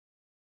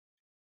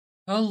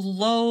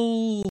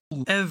Hello,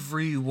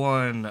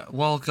 everyone.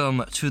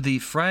 Welcome to the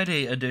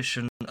Friday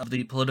edition of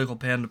the Political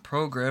Panda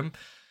program.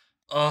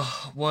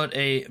 What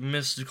a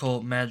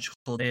mystical,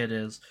 magical day it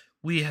is.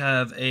 We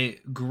have a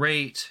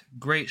great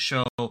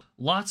show,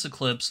 lots of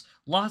clips,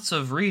 lots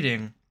of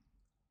reading.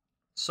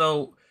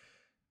 So,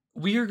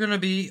 we are going to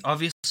be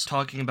obviously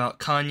talking about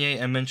Kanye.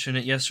 I mentioned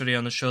it yesterday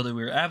on the show that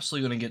we were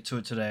absolutely going to get to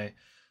it today.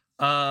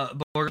 But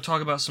we're going to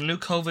talk about some new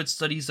COVID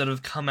studies that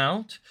have come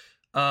out.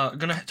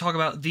 Gonna talk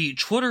about the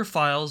Twitter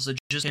files that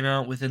just came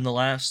out within the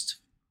last,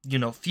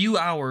 few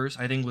hours.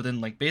 I think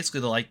within basically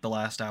the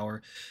last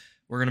hour.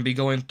 We're gonna be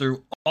going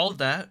through all of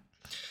that,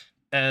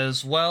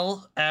 as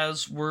well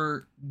as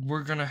we're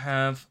gonna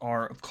have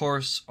of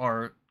course,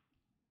 our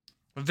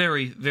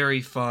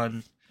very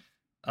fun,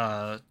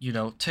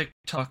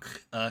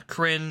 TikTok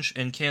cringe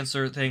and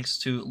cancer, thanks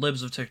to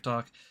libs of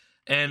TikTok,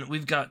 and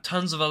we've got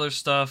tons of other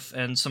stuff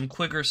and some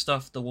quicker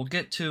stuff that we'll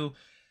get to.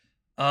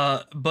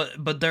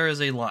 But there is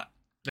a lot.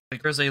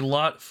 There's a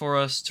lot for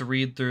us to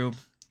read through.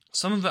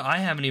 Some of it I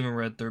haven't even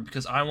read through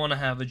because I want to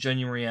have a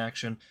genuine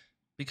reaction.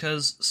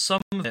 Because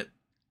some of it,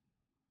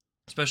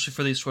 especially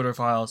for these Twitter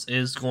files,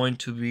 is going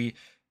to be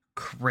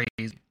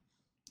crazy.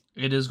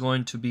 It is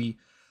going to be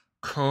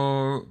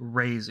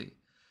crazy.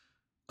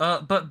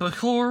 But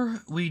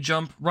before we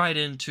jump right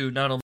into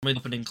not only the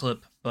opening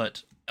clip,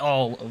 but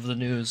all of the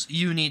news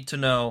you need to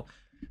know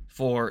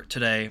for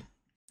today,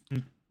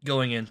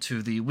 going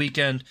into the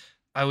weekend,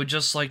 I would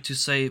just like to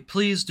say,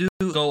 please do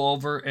go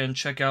over and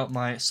check out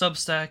my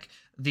Substack.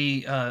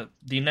 The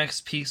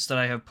next piece that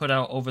I have put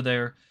out over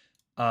there,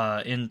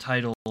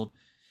 entitled,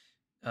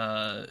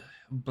 let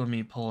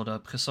me pull it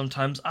up, because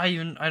sometimes I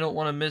don't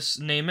want to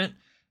misname it,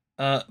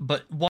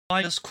 but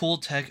why does cool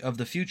tech of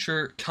the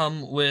future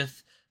come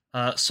with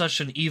such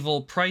an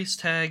evil price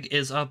tag,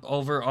 is up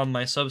over on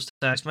my Substack.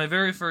 It's my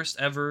very first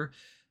ever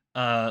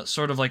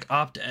sort of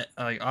op-ed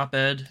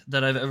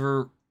that I've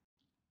ever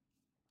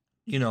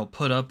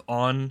put up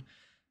on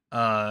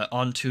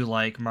onto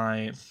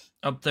my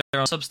up there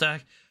on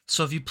Substack.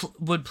 So if you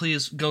would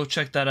please go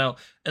check that out,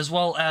 as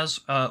well as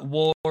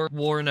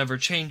War Never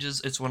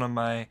Changes. It's one of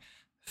my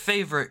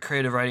favorite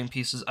creative writing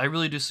pieces. I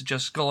really do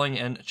suggest going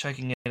and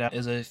checking it out.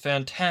 It's a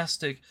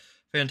fantastic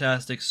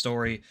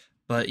story.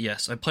 But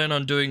yes, I plan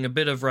on doing a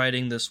bit of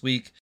writing this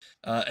week,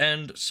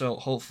 and so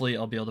hopefully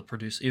I'll be able to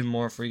produce even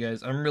more for you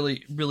guys. I'm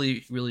really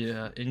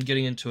in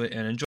getting into it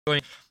and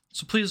enjoying.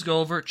 So please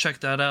go over,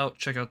 check that out.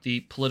 Check out the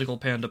Political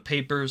Panda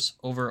papers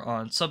over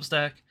on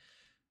Substack,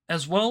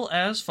 as well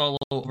as follow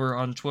over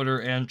on Twitter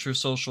and True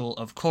Social,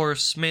 of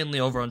course. Mainly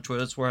over on Twitter.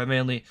 That's where I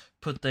mainly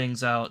put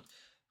things out,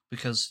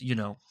 because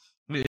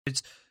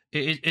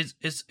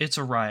it's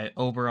a riot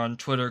over on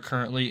Twitter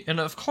currently. And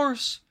of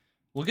course,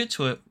 we'll get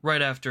to it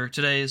right after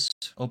today's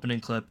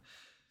opening clip.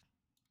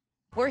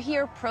 We're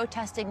here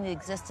protesting the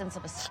existence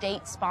of a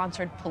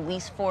state-sponsored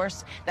police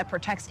force that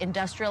protects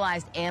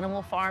industrialized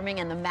animal farming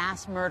and the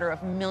mass murder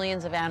of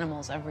millions of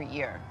animals every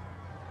year.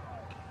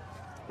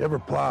 You ever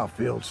plow a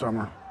field,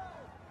 Summer?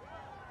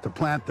 To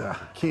plant the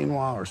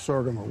quinoa or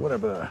sorghum or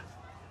whatever the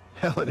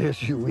hell it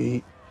is you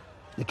eat,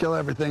 you kill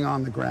everything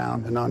on the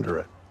ground and under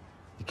it.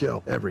 You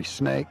kill every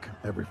snake,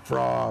 every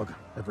frog,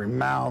 every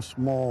mouse,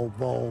 mole,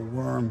 vole,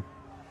 worm,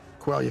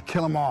 quail. You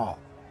kill them all.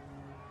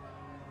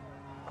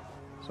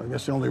 So I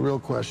guess the only real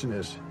question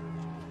is,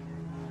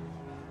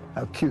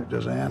 how cute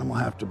does an animal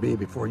have to be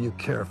before you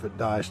care if it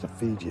dies to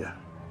feed you?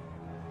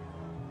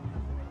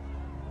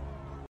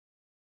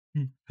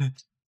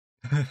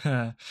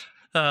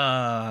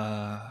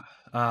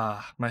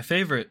 My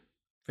favorite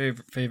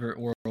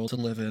world to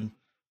live in.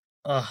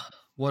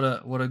 What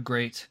a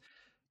great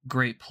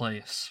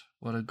place.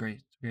 What a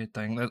great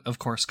thing. That, of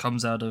course,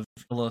 comes out of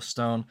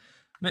Yellowstone.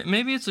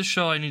 Maybe it's a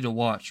show I need to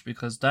watch,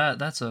 because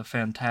that's a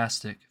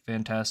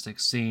fantastic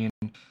scene.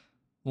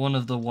 One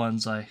of the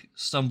ones I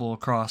stumble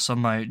across on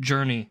my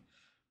journey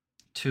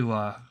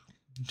to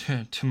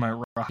to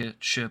my rocket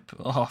ship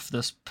off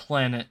this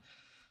planet.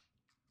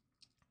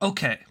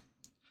 Okay,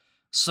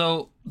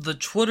 so the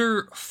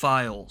Twitter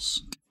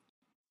files.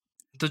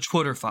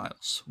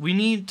 We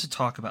need to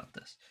talk about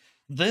this.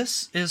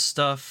 This is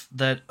stuff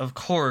that, of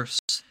course,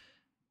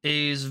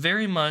 is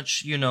very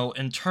much,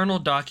 internal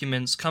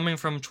documents coming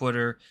from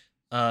Twitter,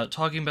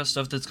 talking about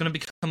stuff that's going to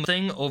become a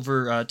thing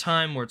over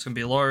time, where it's going to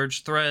be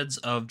large threads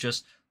of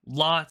just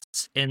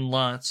lots and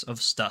lots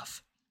of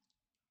stuff.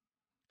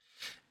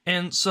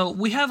 And so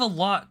we have a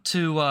lot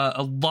to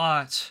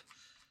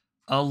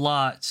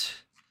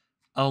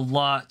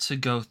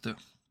go through.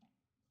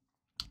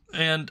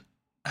 And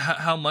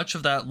how much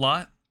of that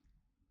lot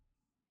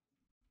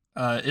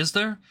is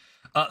there?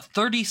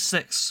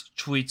 36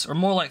 tweets, or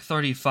more like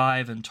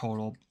 35 in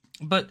total.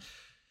 But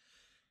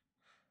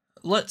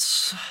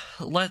let's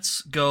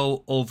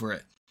go over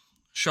it,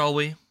 shall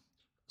we?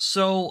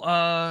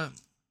 So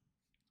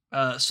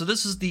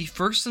this is the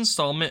first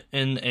installment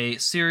in a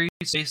series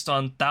based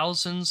on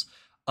thousands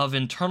of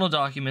internal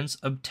documents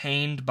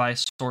obtained by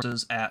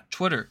sources at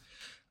Twitter.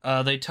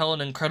 They tell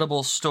an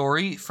incredible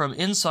story from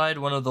inside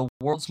one of the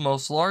world's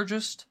most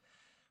largest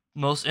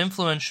most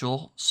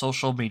influential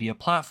social media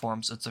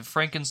platforms. It's a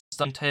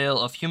Frankenstein tale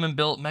of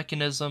human-built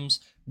mechanisms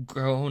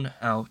grown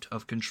out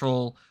of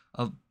control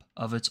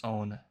of its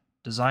own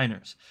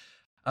designers.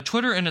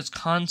 Twitter, in its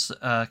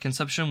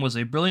conception, was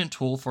a brilliant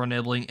tool for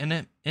enabling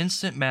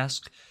instant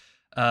mass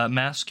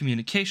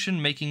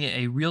communication, making it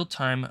a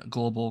real-time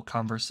global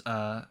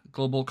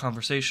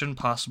conversation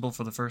possible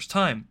for the first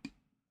time.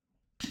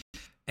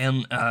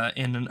 And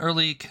in an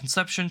early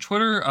conception,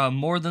 Twitter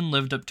more than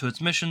lived up to its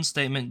mission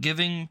statement,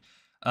 giving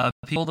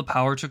people the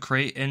power to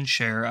create and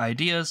share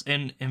ideas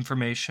and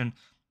information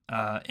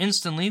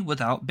instantly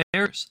without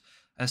barriers.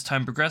 As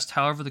time progressed,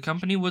 however, the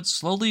company was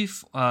sorely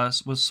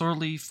forced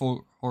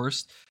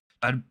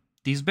by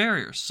these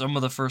barriers. Some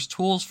of the first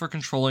tools for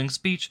controlling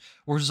speech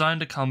were designed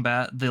to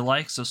combat the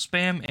likes of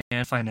spam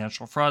and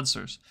financial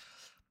fraudsters.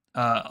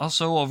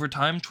 Also, over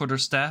time, Twitter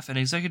staff and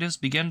executives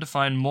began to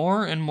find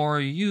more and more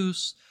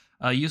uses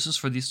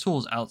for these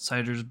tools.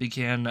 Outsiders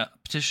began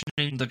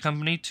petitioning the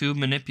company to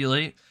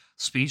manipulate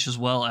speech as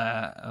well.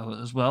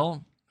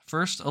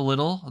 First a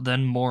little,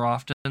 then more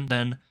often,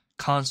 then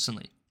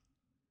constantly.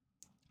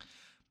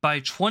 By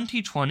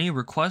 2020,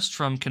 requests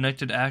from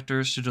connected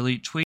actors to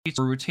delete tweets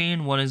were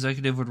routine. One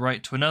executive would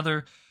write to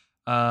another,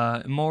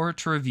 more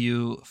to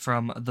review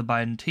from the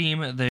Biden team.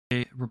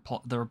 The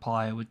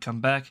reply would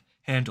come back,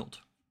 handled.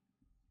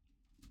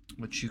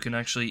 Which you can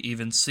actually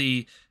even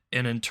see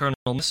an internal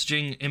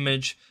messaging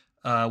image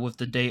with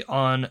the date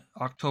on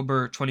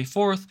October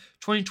 24th,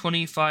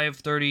 2020,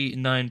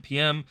 5:39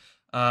 p.m.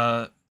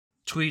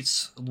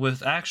 Tweets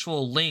with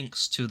actual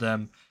links to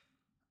them,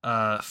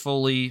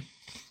 fully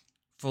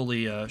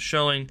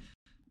showing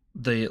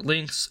the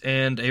links,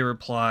 and a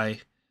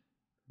reply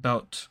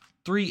about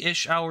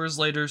 3-ish hours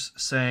later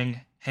saying,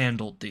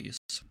 handled these.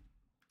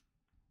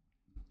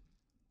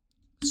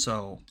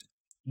 So,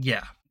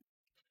 yeah.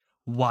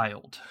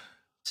 Wild,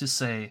 to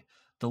say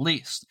the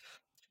least.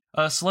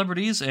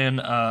 Celebrities and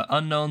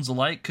unknowns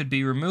alike could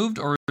be removed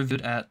or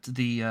reviewed at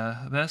the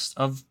best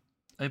of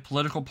a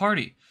political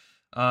party.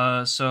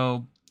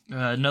 So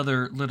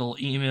another little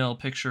email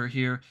picture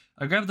here.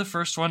 I grabbed the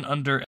first one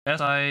under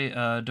SI,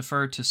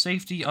 defer to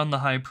safety on the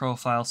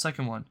high-profile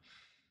second one.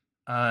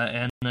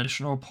 And an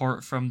additional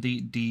report from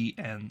the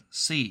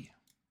DNC,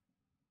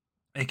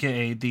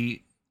 aka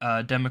the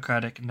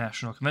Democratic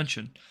National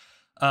Convention.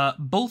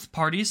 Both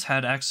parties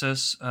had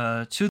access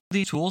to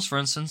these tools. For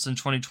instance, in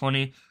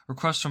 2020,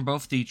 requests from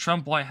both the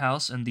Trump White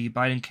House and the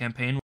Biden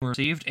campaign were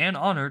received and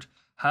honored.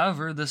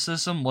 However, the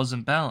system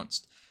wasn't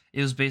balanced.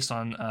 It was based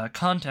on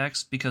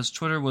context. Because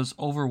Twitter was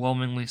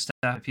overwhelmingly staffed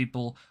by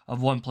people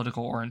of one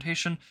political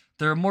orientation,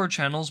 there are more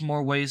channels,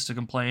 more ways to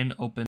complain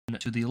open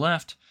to the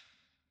left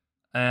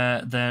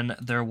than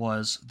there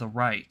was the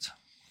right.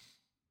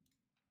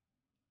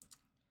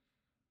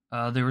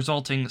 The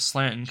resulting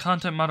slant in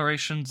content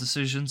moderation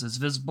decisions is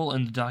visible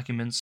in the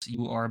documents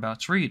you are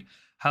about to read.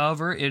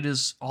 However, it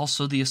is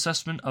also the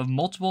assessment of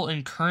multiple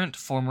and current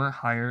former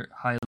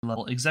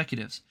high-level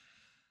executives.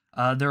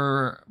 There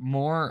were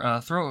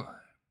more throat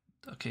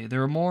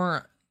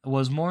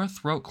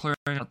clearing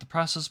about the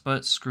process,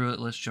 but screw it,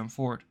 let's jump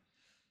forward.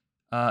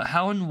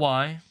 How and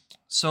why?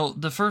 So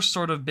the first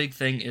sort of big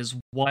thing is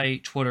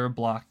why Twitter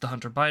blocked the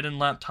Hunter Biden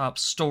laptop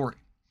story.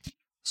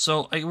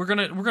 So we're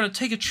gonna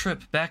take a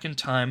trip back in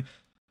time,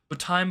 a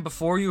time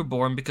before you were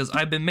born, because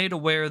I've been made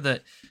aware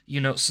that,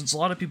 since a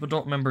lot of people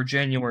don't remember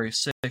January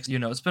 6th,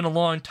 it's been a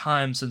long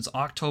time since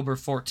October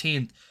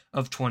 14th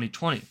of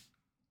 2020.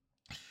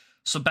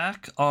 So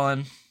back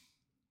in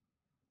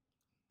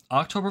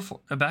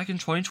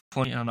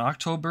 2020, on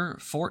October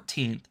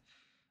 14th,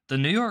 the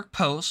New York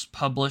Post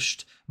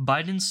published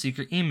Biden's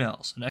secret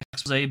emails, an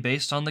expose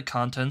based on the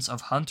contents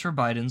of Hunter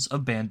Biden's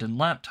abandoned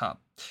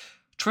laptop.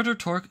 Twitter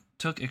took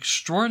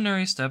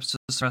extraordinary steps to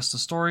suppress the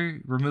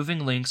story,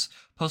 removing links,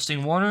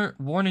 posting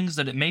warnings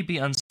that it may be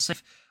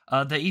unsafe.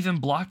 They even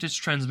blocked its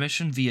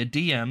transmission via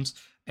DMs,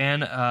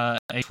 and a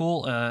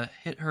tool,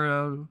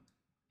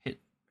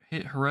 Hitrato,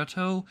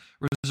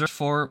 reserved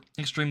for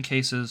extreme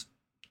cases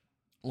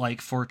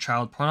like for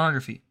child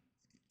pornography.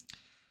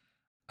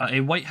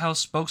 A White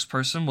House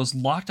spokesperson was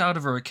locked out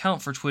of her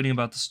account for tweeting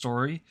about the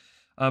story.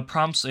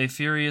 Prompts a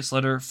furious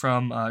letter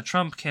from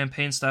Trump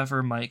campaign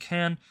staffer Mike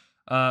Hahn,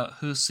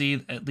 who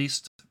seethed at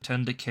least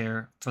tend to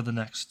care for the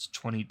next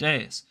 20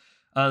 days.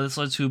 This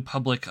led to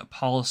public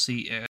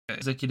policy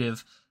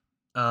executive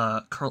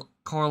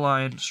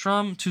Caroline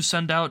Strom to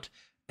send out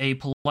a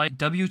polite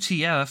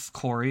WTF,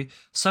 Corey.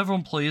 Several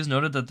employees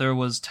noted that there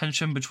was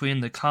tension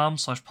between the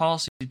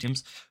comm/policy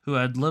teams, who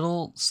had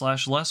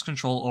little/less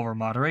control over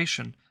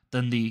moderation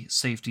than the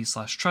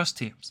safety/trust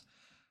teams.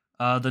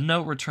 The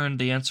note returned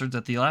the answer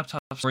that the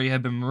laptop story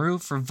had been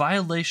removed for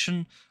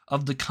violation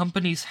of the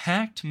company's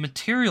hacked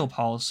material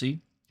policy,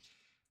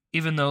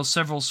 even though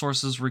several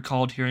sources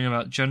recalled hearing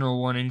about general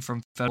warning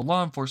from federal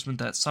law enforcement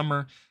that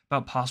summer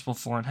about possible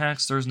foreign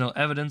hacks. There is no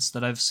evidence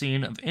that I've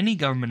seen of any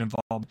government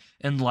involved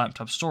in the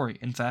laptop story.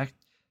 In fact,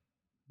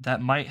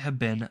 that might have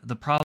been the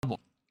problem.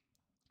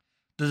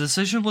 The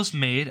decision was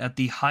made at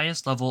the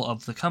highest level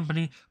of the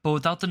company, but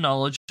without the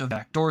knowledge of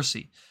Jack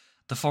Dorsey.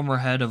 the former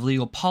head of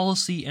legal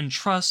policy and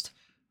trust,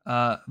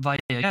 via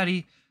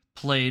Gaddy,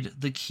 played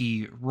the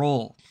key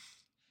role.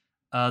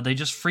 They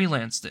just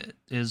freelanced it,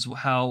 is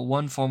how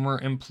one former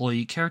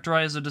employee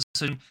characterized the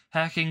decision.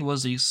 Hacking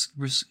was the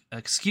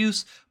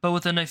excuse, but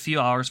within a few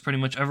hours, pretty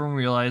much everyone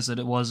realized that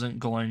it wasn't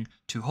going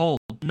to hold.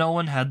 No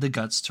one had the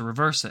guts to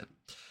reverse it.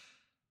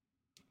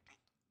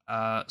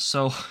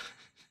 So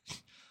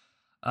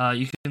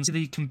you can see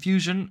the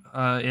confusion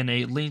in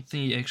a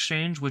lengthy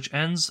exchange, which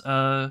ends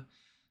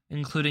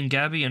including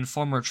Gabby and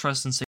former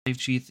Trust and Safety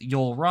Chief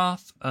Yoel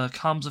Roth,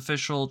 comms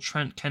official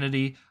Trent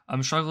Kennedy.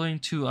 I'm struggling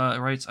to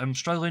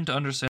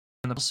understand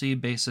the policy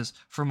basis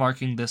for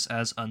marking this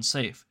as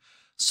unsafe.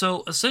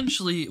 So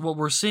essentially, what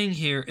we're seeing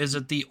here is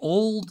that the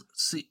old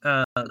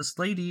this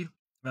lady,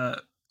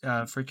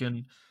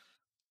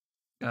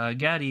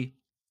 Gaddy,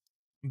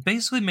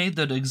 basically made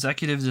the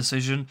executive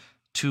decision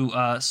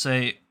to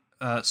say,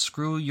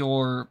 screw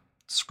your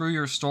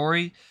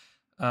story,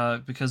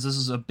 because this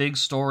is a big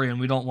story and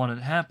we don't want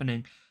it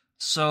happening.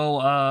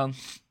 So,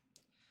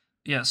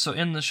 so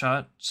in the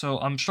shot, so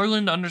I'm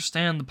struggling to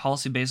understand the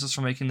policy basis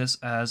for making this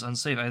as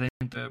unsafe. I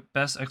think the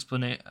best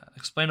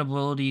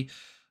explainability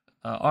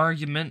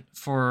argument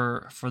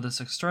for this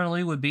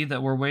externally would be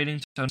that we're waiting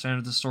to understand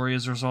if the story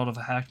is a result of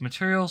hacked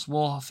materials.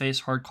 We'll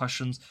face hard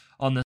questions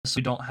on this if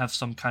we don't have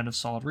some kind of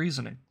solid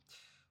reasoning.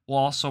 We'll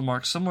also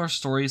mark similar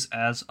stories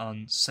as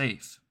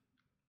unsafe.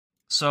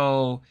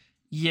 So,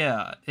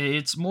 yeah,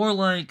 it's more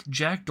like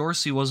Jack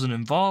Dorsey wasn't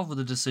involved with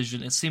the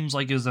decision. It seems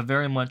like it was a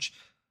very much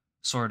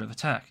sort of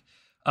attack.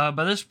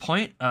 By this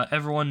point,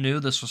 everyone knew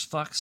this was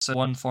fucked, said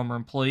one former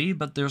employee,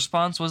 but the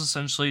response was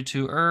essentially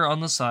to err on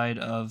the side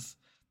of,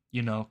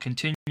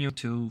 continue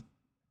to,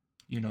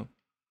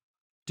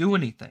 do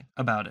anything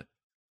about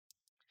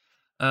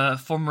it.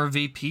 Former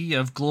VP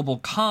of Global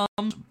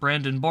Comms,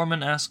 Brandon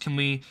Borman, asked, can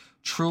we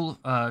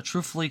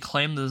truthfully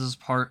claim this is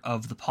part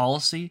of the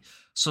policy?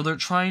 So they're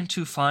trying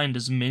to find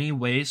as many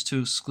ways to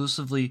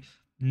exclusively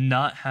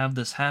not have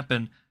this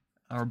happen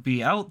or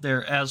be out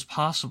there as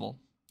possible.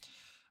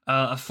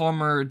 A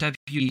former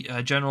Deputy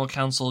General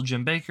Counsel,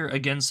 Jim Baker,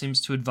 again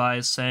seems to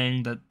advise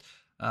staying the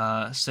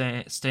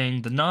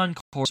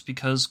non-course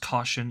because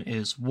caution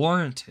is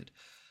warranted.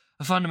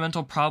 A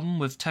fundamental problem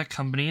with tech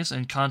companies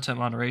and content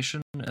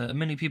moderation,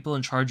 many people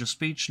in charge of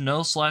speech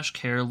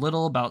know/care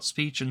little about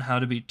speech and how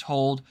to be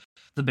told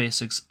the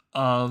basics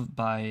of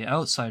by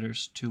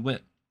outsiders, to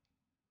wit.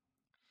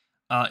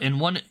 In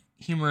one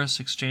humorous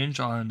exchange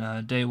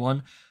on day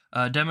one,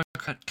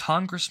 Democrat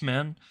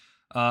Congressman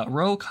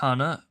Ro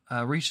Khanna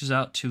reaches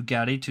out to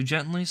Gaddy to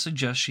gently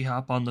suggest she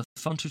hop on the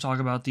phone to talk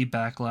about the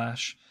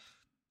backlash.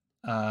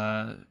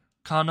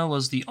 Khanna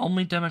was the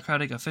only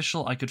Democratic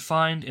official I could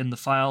find in the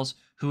files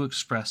who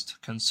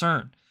expressed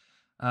concern.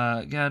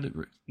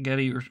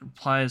 Gaddy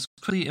replies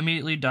quickly,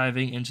 immediately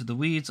diving into the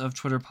weeds of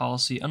Twitter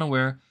policy,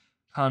 unaware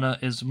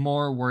Khanna is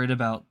more worried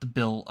about the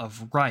Bill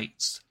of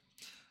Rights.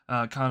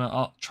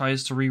 Khanna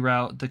tries to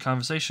reroute the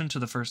conversation to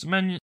the First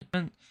Amendment,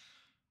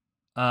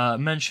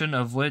 mention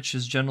of which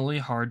is generally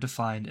hard to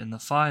find in the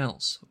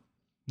files.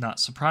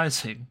 Not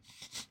surprising.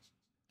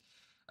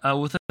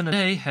 Within a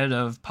day, head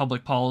of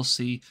public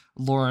policy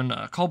Lauren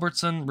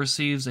Culbertson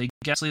receives a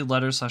ghastly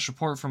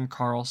letter/report from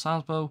Carl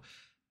Salpo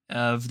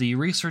of the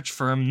research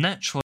firm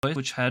NetChoice,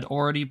 which had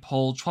already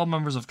polled 12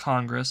 members of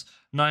Congress,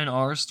 9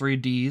 R's, 3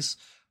 D's,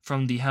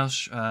 from the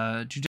House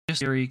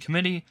Judiciary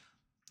Committee,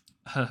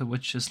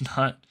 which is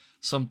not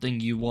something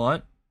you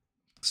want,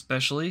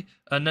 especially.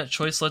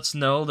 NetChoice lets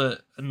know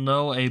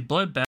a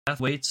bloodbath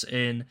waits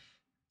in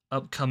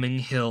upcoming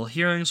Hill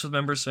hearings, with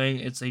members saying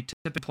it's a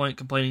tipping point.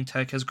 Complaining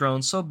tech has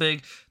grown so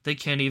big they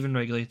can't even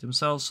regulate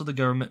themselves, so the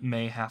government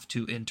may have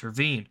to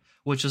intervene,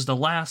 which is the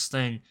last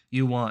thing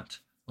you want.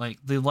 Like,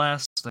 the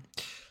last thing.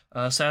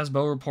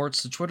 Sasbo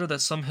reports to Twitter that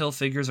some Hill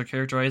figures are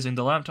characterizing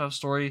the laptop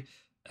story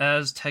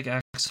as Tech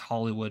Act's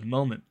Hollywood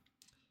moment.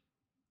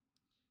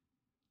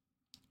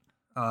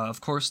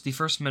 Of course, the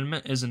First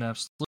Amendment is an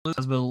absolute.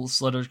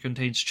 Sasbo's letter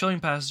contains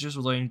chilling passages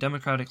relating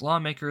Democratic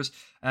lawmakers'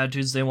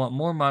 attitudes. They want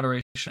more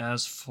moderation.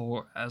 As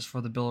for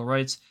the Bill of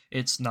Rights,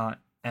 it's not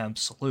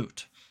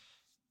absolute.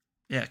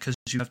 Yeah, because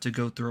you have to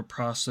go through a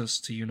process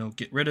to,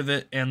 get rid of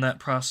it, and that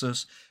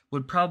process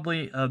would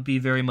probably be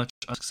very much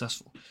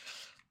unsuccessful.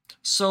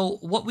 So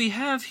what we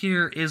have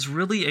here is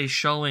really a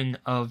showing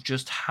of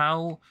just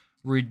how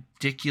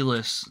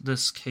ridiculous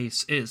this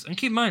case is. And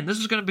keep in mind, this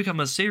is going to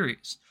become a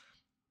series.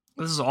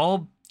 This is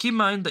all. Keep in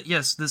mind that,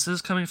 yes, this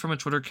is coming from a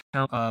Twitter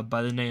account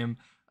by the name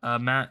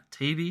Matt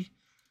Taibbi.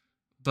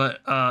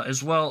 But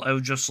as well, I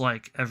would just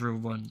like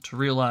everyone to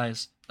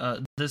realize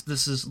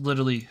this is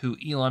literally who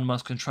Elon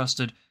Musk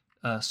entrusted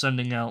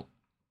sending out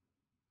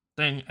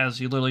thing, as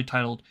he literally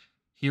titled,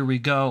 "Here we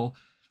go,"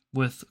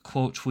 with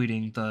quote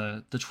tweeting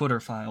the Twitter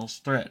files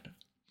thread.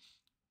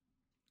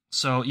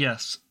 So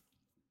yes.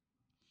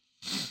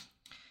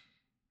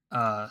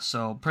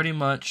 So pretty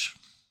much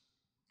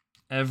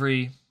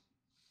every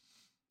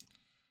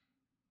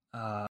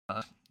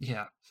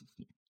yeah.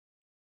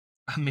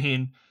 I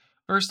mean,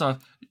 first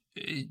off,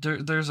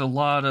 there's a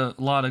lot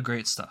of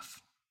great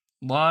stuff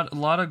A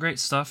lot of great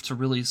stuff to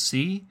really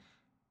see,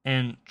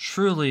 and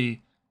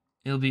truly,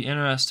 it'll be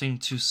interesting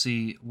to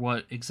see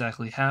what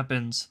exactly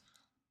happens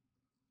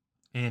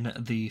in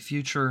the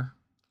future.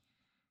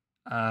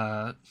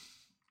 Uh,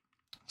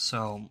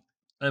 so,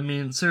 I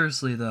mean,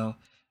 seriously though,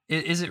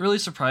 is it really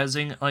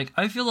surprising? Like,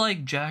 I feel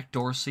like Jack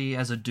Dorsey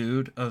as a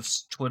dude of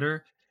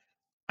Twitter,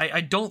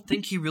 I don't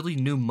think he really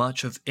knew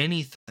much of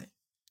anything.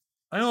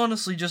 I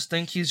honestly just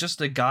think he's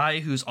just a guy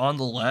who's on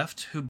the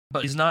left,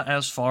 but he's not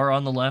as far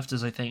on the left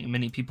as I think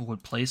many people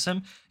would place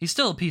him. He's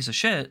still a piece of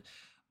shit,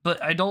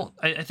 but I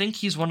think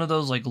he's one of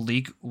those like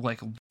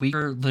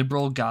weaker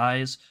liberal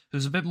guys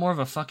who's a bit more of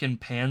a fucking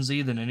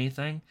pansy than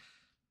anything,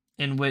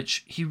 in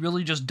which he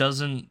really just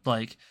doesn't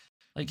like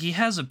he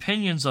has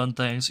opinions on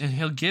things and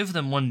he'll give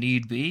them when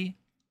need be,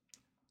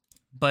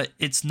 but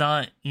it's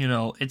not,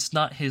 it's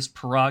not his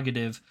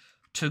prerogative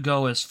to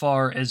go as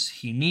far as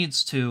he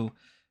needs to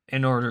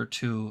in order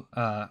to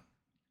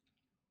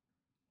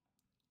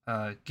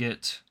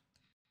get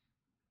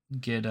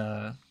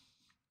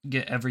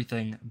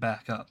everything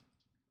back up.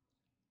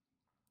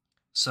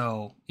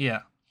 So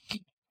yeah,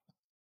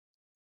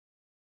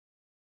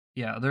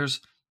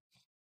 there's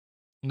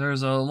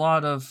a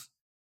lot of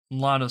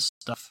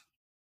stuff.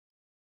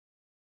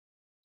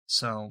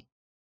 So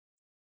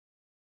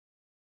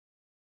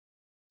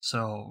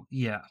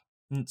yeah,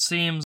 it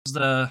seems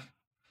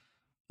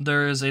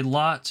there is a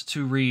lot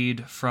to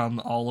read from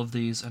all of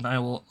these, and I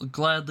will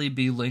gladly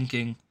be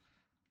linking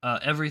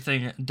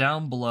everything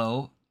down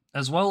below,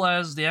 as well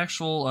as the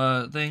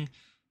actual thing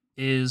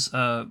is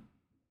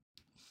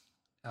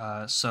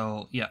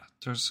so yeah,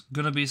 there's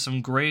gonna be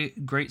some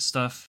great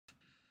stuff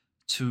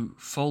to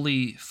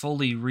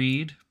fully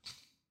read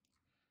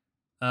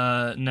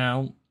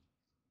now.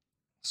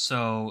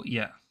 So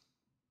yeah.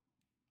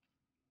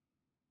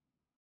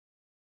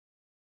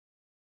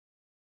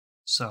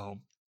 So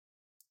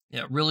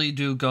yeah, really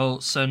do go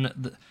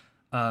send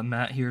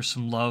Matt here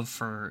some love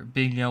for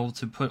being able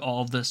to put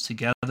all of this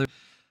together.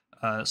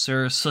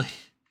 Seriously,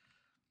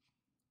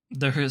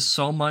 there is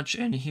so much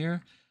in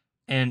here,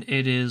 and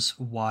it is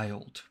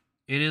wild.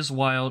 It is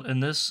wild,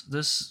 and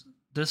this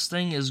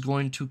thing is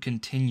going to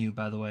continue.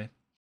 By the way,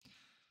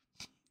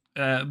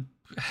 an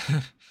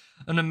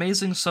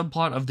amazing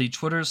subplot of the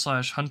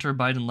Twitter/Hunter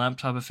Biden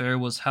laptop affair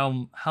was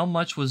how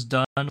much was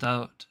done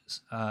without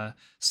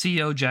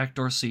CEO Jack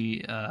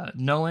Dorsey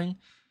knowing,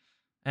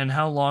 and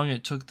how long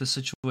it took the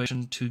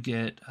situation to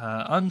get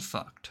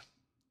unfucked,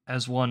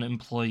 as one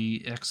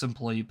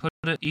ex-employee put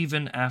it,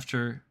 even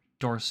after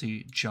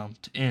Dorsey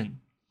jumped in.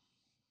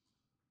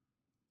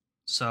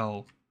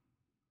 So,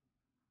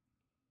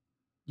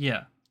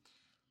 yeah.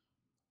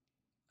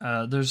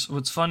 There's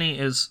what's funny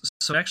is,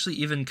 so it actually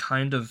even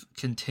kind of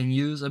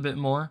continues a bit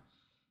more,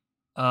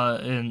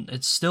 and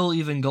it's still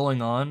even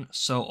going on.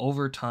 So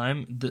over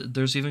time,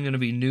 there's even going to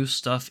be new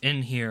stuff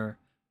in here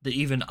that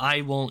even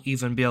I won't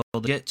even be able to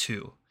get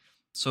to.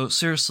 So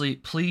seriously,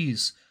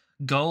 please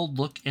go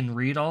look and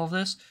read all of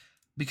this,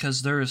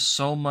 because there is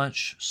so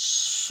much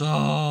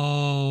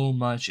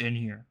in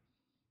here.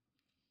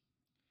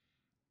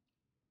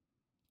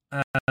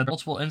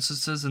 Multiple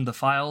instances in the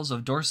files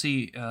of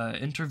Dorsey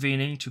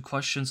intervening to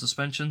question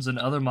suspensions and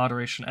other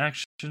moderation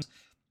actions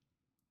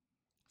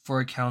for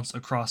accounts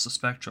across the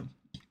spectrum.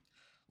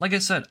 Like I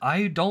said,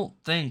 I don't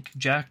think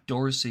Jack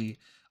Dorsey...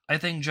 I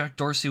think Jack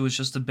Dorsey was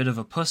just a bit of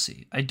a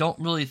pussy. I don't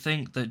really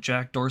think that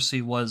Jack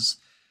Dorsey was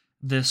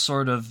this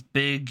sort of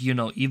big,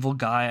 evil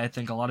guy I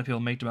think a lot of people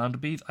make him out to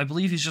be. I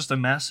believe he's just a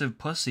massive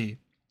pussy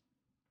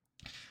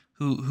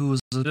who was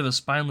a bit of a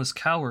spineless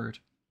coward.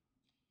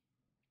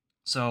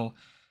 So,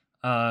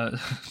 the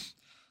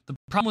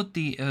problem with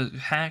the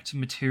hacked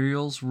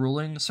materials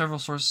ruling, several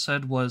sources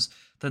said, was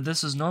that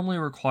this is normally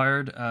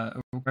required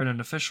an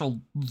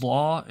official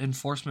law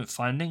enforcement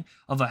finding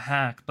of a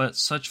hack, but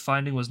such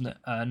finding was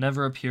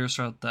never appears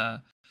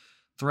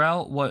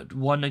throughout what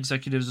one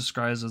executive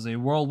describes as a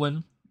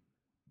whirlwind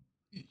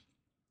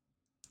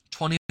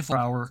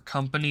 24-hour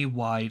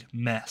company-wide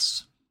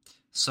mess.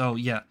 So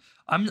yeah,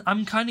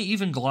 I'm kind of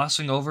even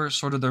glossing over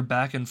sort of their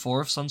back and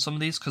forths on some of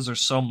these because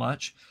there's so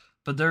much,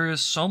 but there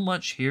is so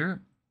much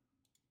here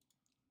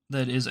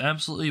that is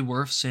absolutely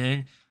worth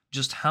seeing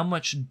just how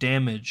much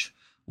damage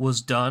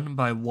was done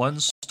by one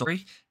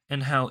story,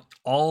 and how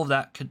all of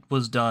that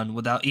was done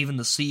without even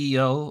the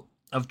CEO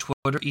of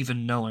Twitter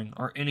even knowing,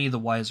 or any the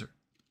wiser.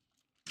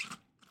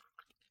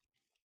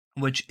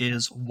 Which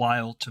is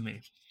wild to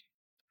me.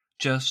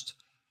 Just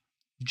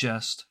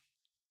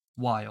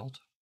wild.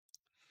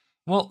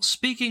 Well,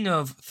 speaking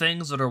of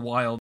things that are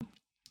wild,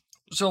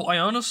 so I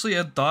honestly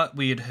had thought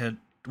we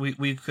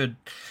could,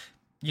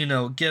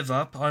 give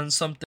up on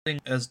something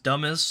as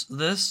dumb as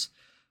this.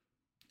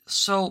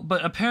 So,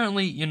 but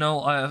apparently,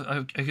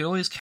 I could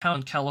always count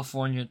on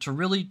California to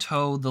really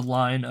toe the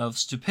line of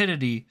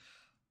stupidity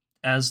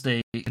as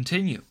they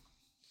continue.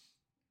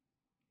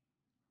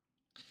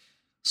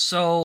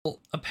 So,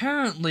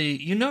 apparently,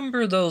 you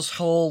remember those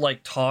whole,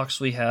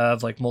 talks we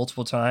have,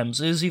 multiple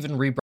times? It was even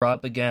re-brought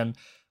up again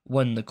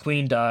when the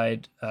Queen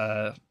died,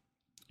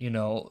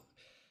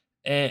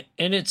 And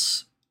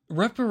it's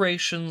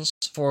reparations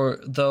for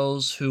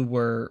those who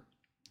were,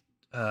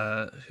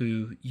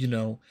 who,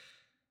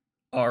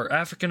 are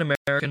African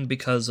American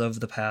because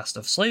of the past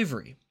of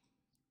slavery.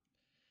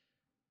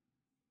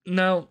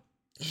 Now,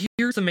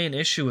 here's the main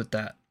issue with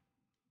that.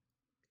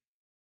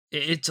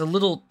 It's a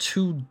little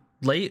too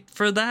late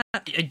for that.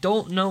 I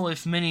don't know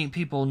if many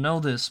people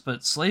know this,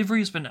 but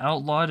slavery's been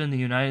outlawed in the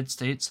United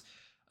States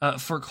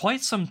for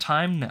quite some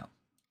time now.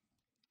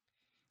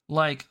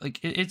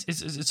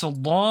 It's a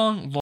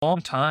long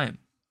time.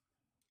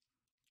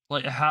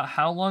 Like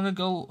how long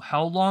ago?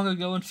 How long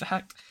ago? In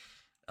fact,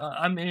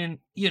 I mean,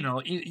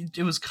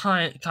 it was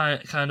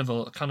kind of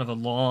a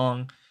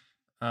long,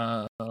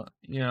 uh,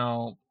 you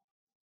know,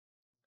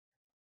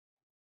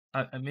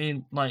 I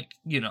mean, like,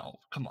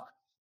 come on,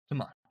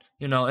 come on,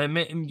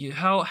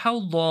 how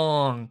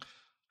long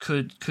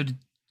could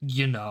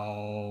you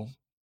know,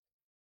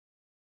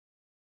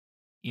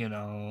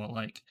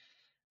 like,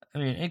 I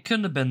mean, it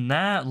couldn't have been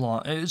that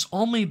long. It's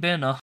only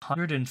been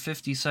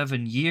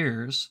 157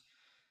 years,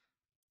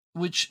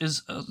 which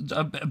is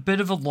a bit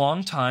of a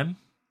long time.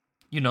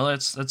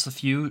 That's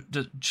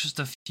just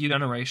a few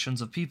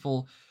generations of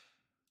people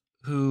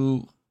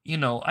who,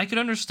 I could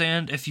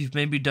understand if you've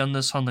maybe done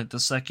this on like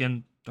the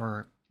second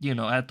or,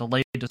 at the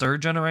late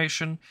third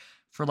generation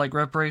for like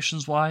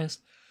reparations wise.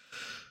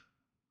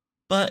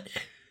 But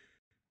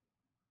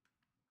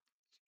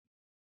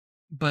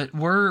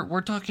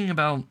we're talking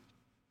about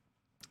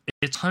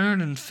it's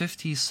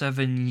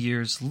 157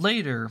 years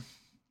later,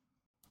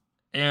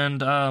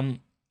 and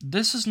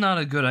this is not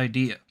a good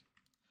idea.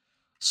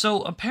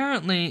 So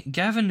apparently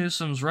Gavin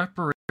Newsom's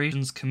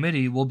reparations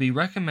committee will be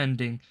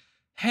recommending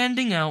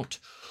handing out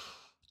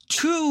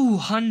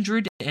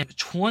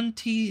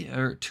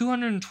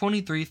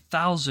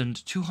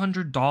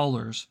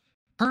 $223,200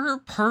 per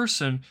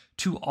person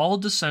to all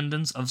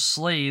descendants of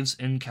slaves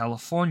in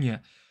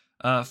California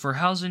for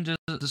housing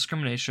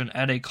discrimination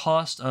at a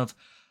cost of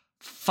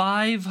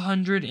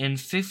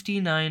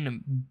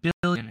 $559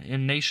 billion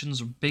in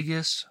nation's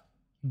biggest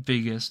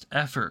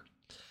effort.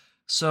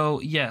 So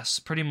yes,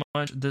 pretty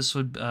much this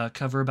would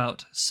cover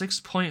about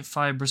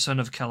 6.5%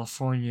 of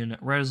Californian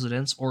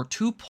residents, or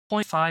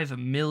 2.5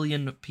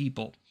 million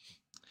people.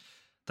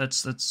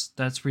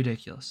 That's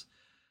ridiculous.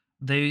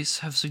 They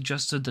have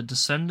suggested that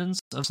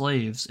descendants of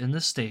slaves in the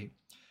state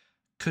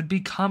could be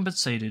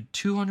compensated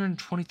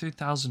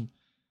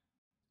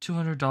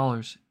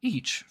 $223,200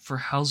 each for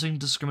housing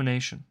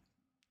discrimination.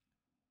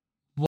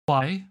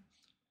 Why?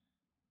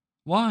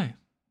 Why?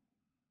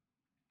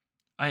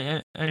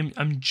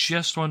 I'm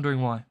just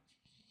wondering why.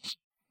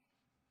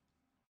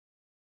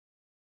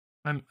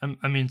 I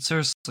mean,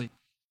 seriously,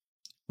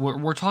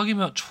 we're talking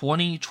about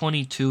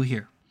 2022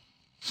 here.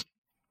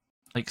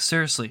 Like,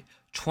 seriously,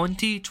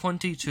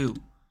 2022.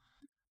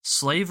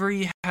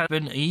 Slavery has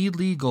been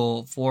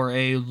illegal for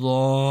a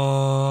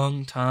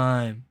long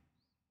time.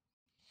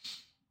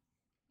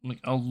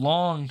 Like, a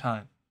long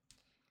time.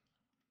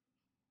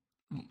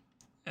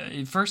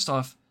 First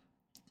off,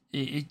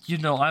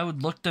 I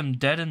would look them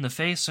dead in the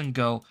face and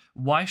go,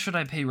 why should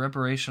I pay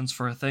reparations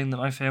for a thing that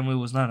my family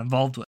was not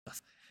involved with?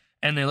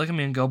 And they look at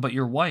me and go, but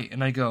you're white.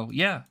 And I go,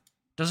 yeah,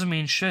 doesn't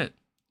mean shit.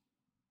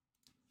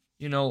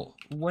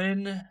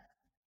 When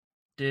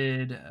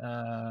did,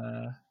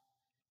 yeah,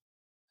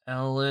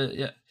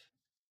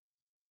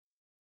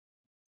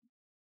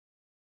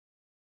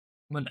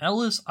 when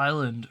Ellis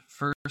Island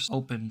first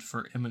opened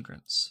for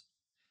immigrants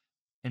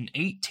in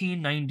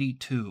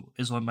 1892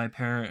 is when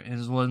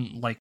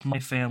like my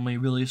family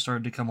really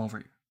started to come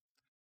over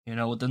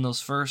here. Within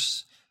those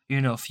first,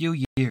 few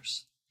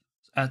years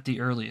at the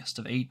earliest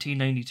of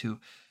 1892.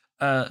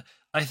 I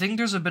think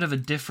there's a bit of a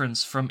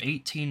difference from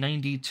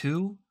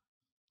 1892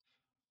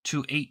 to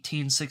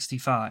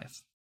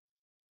 1865.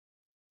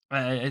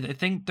 I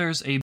think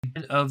there's a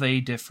bit of a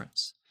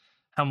difference.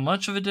 How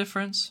much of a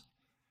difference?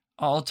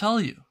 I'll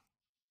tell you.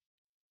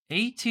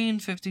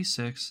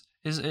 1856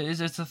 is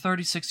it's a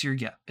 36-year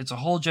gap. It's a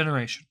whole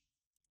generation.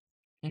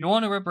 You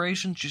want a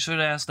reparations? You should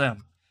ask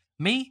them.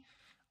 Me,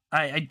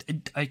 why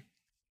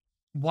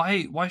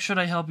should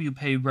I help you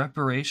pay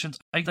reparations?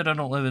 I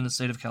don't live in the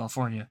state of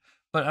California,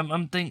 but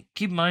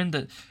keep in mind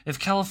that if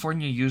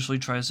California usually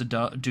tries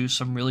to do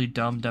some really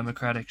dumb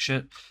democratic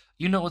shit,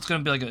 it's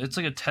gonna be it's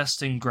like a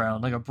testing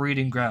ground, like a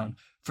breeding ground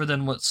for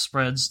then what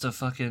spreads to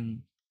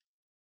fucking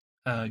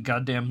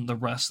goddamn the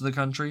rest of the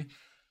country.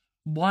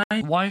 Why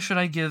should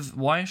I pay,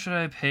 why should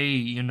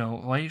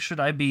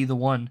I be the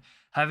one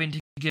having to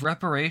give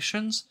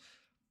reparations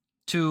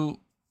to,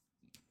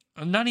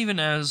 not even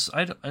as,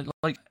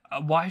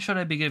 why should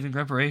I be giving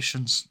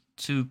reparations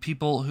to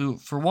people who,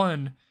 for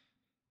one,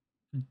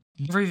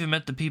 never even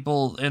met the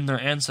people in their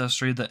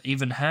ancestry that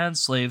even had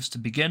slaves to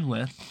begin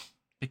with,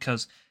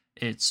 because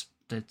it's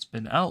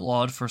been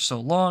outlawed for so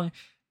long,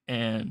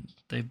 and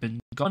they've been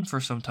gone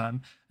for some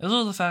time, as well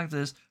as the fact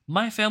is,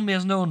 my family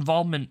has no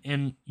involvement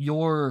in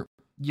your,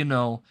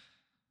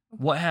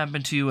 what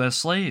happened to you as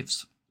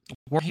slaves.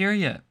 We're here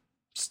yet.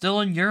 Still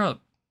in Europe.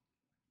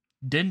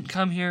 didn't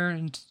come here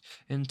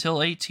until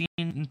the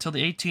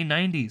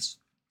 1890s.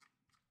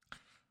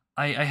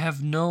 I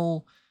have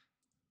no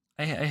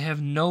I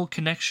have no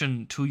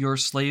connection to your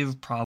slave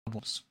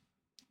problems.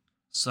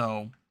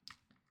 So,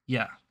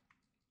 yeah.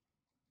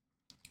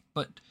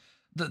 But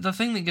the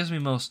thing that gives me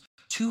most,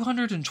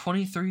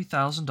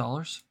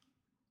 $223,000?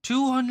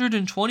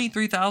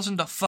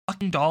 $223,000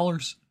 fucking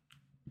dollars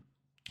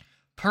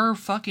per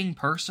fucking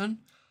person?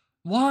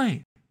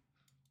 Why?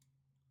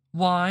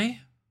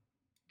 Why?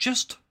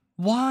 Just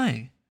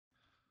why?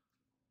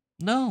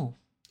 No,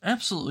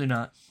 absolutely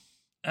not.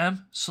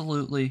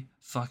 Absolutely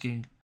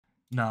fucking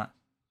not.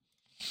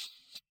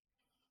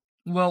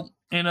 Well,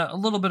 in a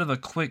little bit of a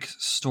quick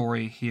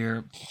story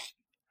here.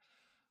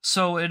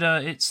 So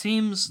it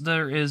seems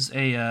there is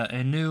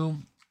a new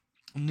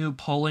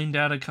polling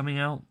data coming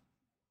out.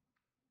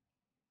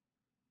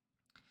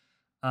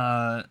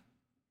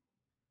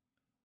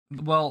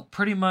 Well,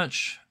 pretty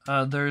much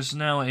there's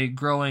now a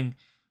growing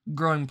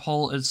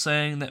poll. It's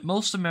saying that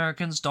most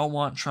Americans don't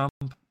want Trump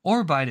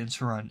or Biden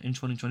to run in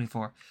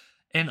 2024.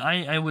 And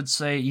I would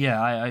say,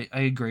 yeah, I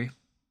agree.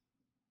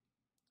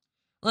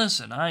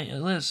 Listen,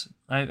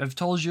 I've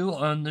told you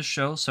on this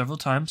show several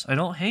times, I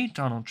don't hate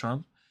Donald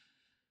Trump.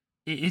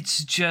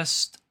 It's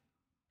just,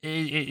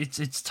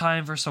 it's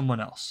time for someone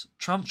else.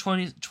 Trump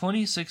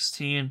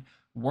 2016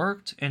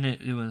 worked and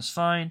it was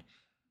fine,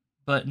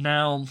 but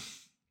now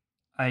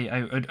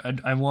I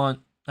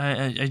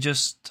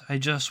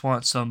just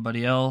want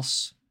somebody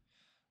else.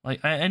 Like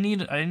I'm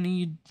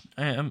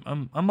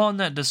on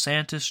that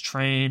DeSantis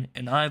train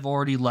and I've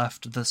already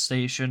left the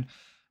station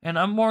and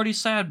I'm already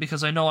sad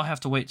because I know I have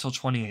to wait till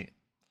 28.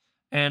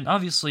 And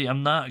obviously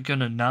I'm not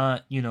gonna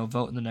not,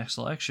 vote in the next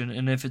election.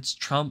 And if it's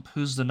Trump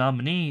who's the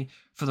nominee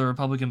for the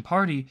Republican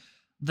Party,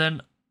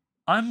 then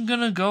I'm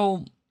gonna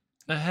go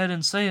ahead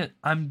and say it.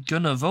 I'm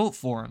gonna vote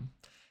for him.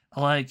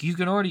 Like, you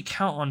can already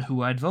count on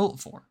who I'd vote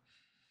for.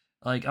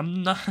 Like,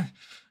 I'm not.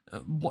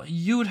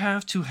 You would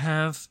have to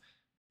have.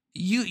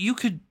 You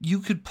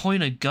could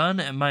point a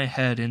gun at my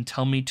head and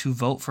tell me to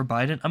vote for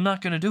Biden. I'm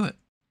not gonna do it.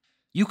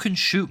 You can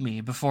shoot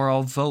me before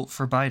I'll vote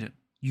for Biden.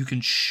 You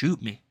can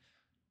shoot me.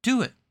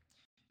 Do it.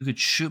 You could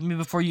shoot me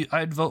before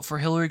I'd vote for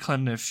Hillary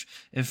Clinton if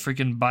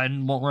freaking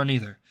Biden won't run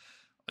either.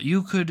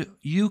 You could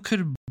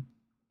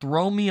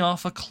throw me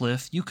off a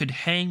cliff. You could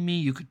hang me.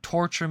 You could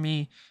torture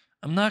me.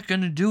 I'm not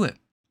gonna do it.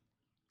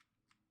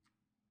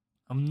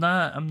 I'm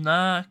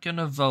not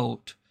gonna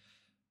vote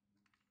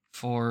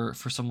for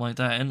something like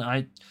that. And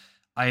I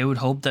would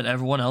hope that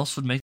everyone else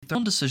would make their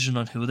own decision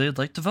on who they'd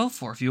like to vote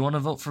for. If you want to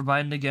vote for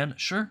Biden again,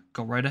 sure,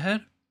 go right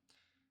ahead.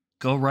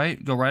 Go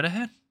right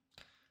ahead.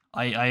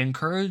 I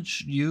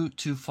encourage you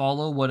to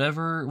follow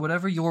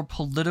whatever your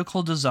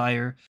political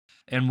desire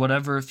and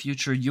whatever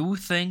future you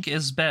think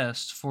is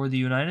best for the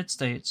United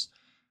States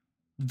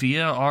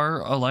via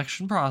our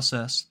election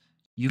process.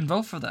 You can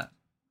vote for that.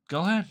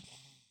 Go ahead.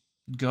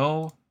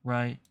 Go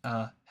right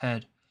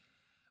ahead.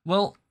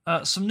 Well,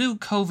 some new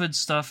COVID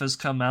stuff has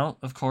come out,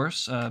 of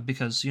course,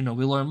 because, we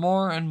learn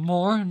more and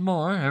more and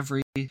more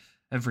every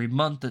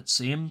month, it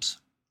seems.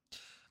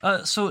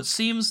 So it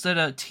seems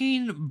that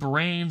teen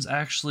brains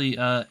actually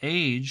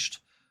aged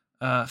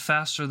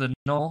faster than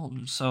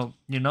normal. So,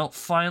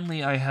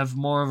 finally I have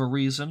more of a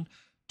reason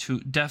to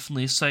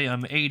definitely say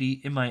I'm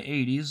in my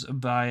 80s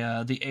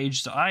by the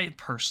age that I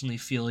personally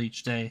feel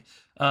each day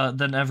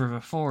than ever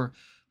before.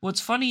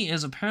 What's funny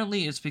is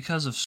apparently it's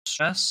because of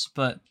stress,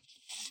 but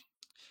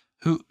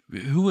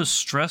who was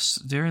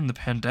stressed during the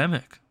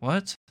pandemic?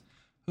 What?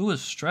 Who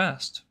was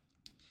stressed?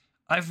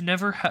 I've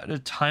never had a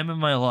time in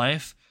my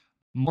life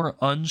more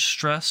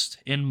unstressed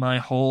in my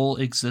whole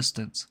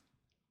existence.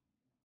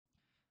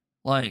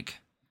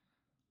 Like,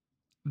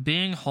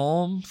 being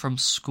home from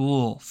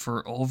school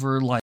for over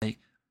like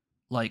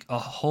a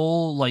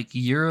whole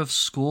year of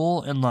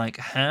school and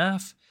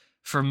half,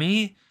 for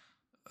me,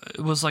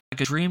 it was like a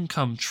dream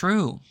come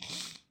true.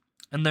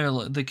 And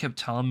they kept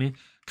telling me,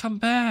 come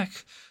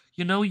back.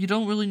 You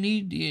don't really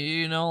need,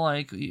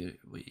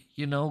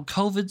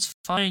 COVID's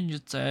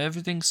fine.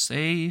 Everything's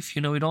safe.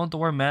 We don't have to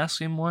wear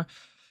masks anymore.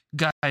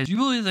 Guys, you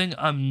really think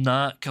I'm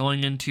not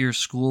going into your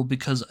school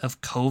because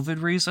of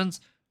COVID reasons?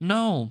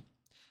 No.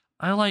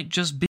 I like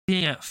just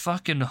being at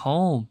fucking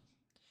home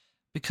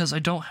because I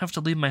don't have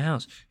to leave my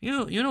house.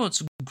 You know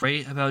what's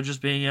great about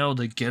just being able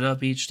to get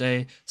up each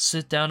day,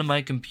 sit down at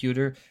my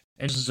computer,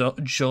 and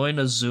join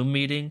a Zoom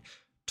meeting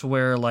to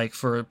where,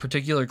 for a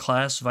particular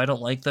class, if I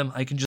don't like them,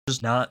 I can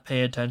just not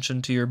pay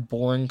attention to your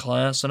boring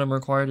class that I'm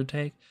required to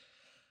take.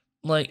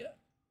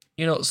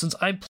 Since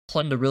I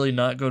plan to really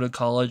not go to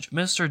college,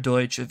 Mr.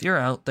 Deutsch, if you're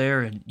out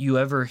there and you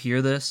ever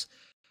hear this,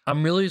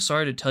 I'm really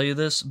sorry to tell you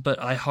this, but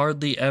I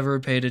hardly ever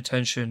paid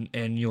attention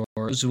in your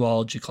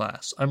zoology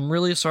class. I'm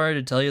really sorry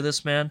to tell you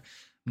this, man.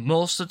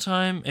 Most of the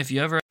time, if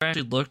you ever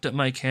actually looked at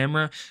my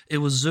camera, it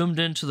was zoomed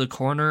into the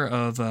corner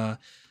of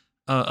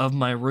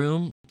my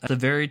room at the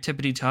very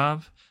tippity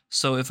top.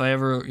 So if I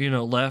ever,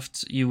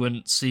 left, you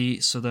wouldn't see,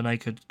 so then I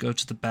could go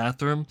to the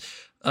bathroom.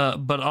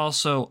 But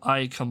also,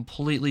 I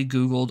completely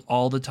Googled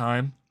all the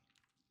time.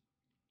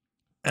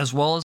 as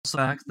well as the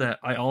fact that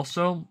I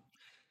also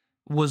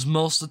was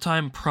most of the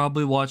time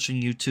probably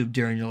watching YouTube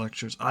during your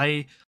lectures.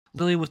 I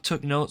literally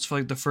took notes for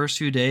like the first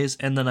few days,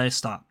 and then I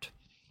stopped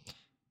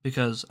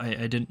because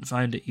I didn't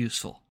find it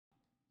useful.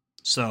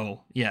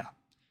 So yeah,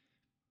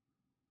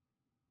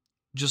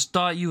 just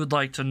thought you would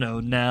like to know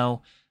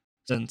now,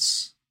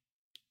 since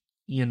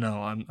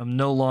I'm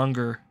no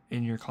longer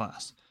in your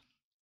class.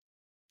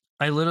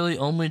 I literally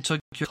only took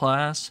your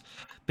class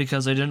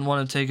because I didn't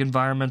want to take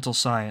environmental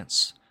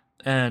science,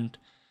 and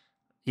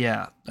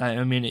yeah,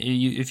 I mean,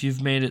 if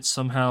you've made it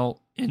somehow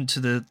into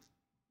the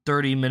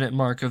 30-minute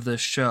mark of this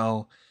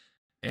show,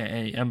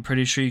 I'm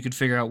pretty sure you could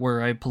figure out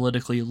where I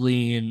politically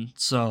lean.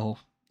 So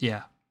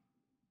yeah,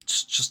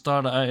 just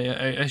thought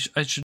I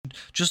should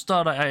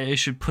I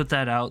should put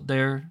that out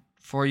there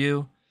for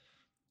you.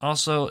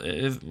 Also,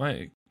 if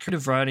my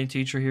creative writing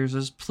teacher hears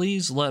this,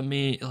 please let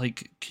me,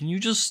 like, can you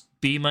just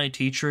be my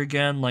teacher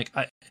again? Like,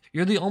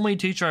 you're the only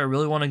teacher I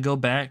really want to go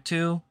back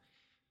to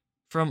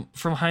from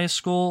high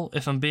school,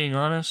 if I'm being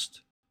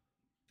honest,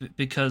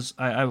 because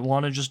I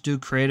want to just do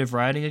creative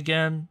writing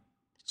again.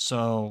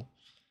 So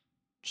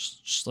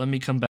just let me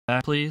come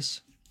back,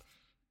 please.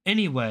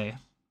 Anyway,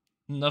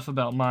 enough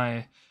about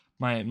my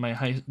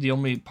the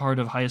only part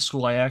of high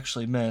school I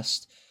actually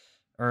missed,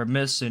 or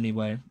miss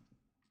anyway.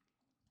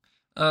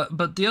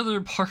 But the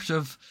other part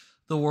of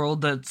the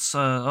world that's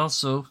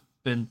also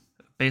been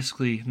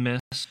basically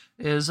missed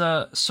is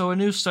so a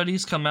new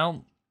study's come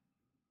out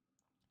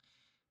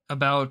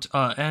about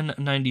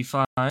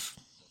N95,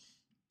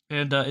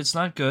 and it's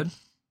not good.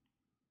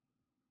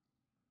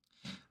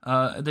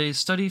 The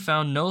study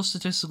found no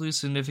statistically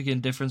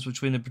significant difference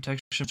between the protection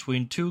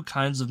between two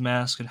kinds of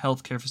masks in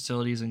healthcare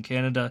facilities in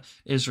Canada,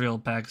 Israel,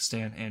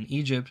 Pakistan, and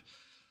Egypt.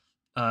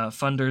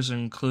 Funders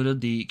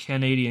included the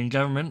Canadian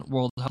government,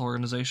 World Health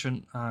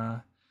Organization,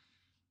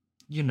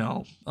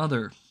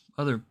 other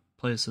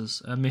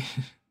places. I mean,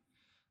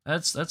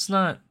 that's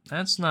not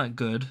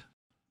good.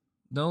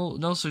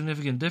 No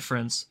significant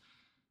difference.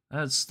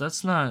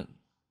 That's not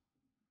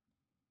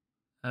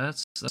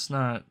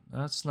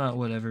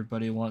what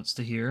everybody wants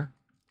to hear.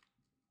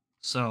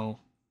 So,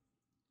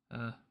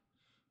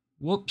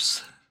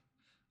 whoops.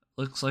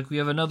 Looks like we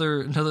have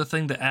another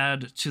thing to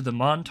add to the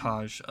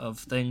montage of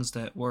things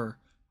that were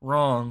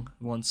wrong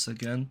once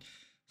again.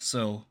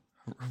 So,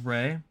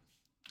 hooray.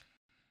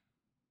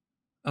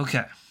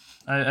 Okay.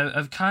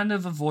 I've kind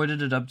of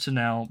avoided it up to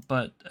now,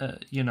 but,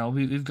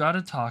 we've got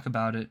to talk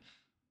about it.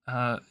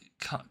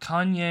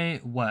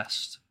 Kanye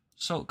West.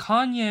 So,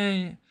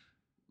 Kanye,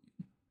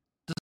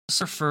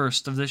 December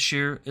 1st of this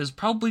year, is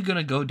probably going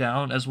to go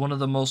down as one of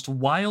the most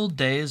wild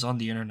days on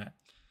the internet.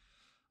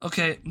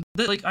 Okay,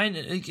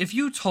 if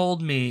you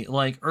told me,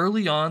 like,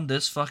 early on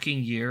this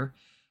fucking year,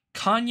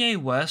 Kanye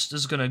West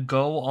is gonna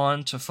go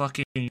on to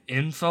fucking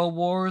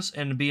InfoWars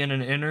and be in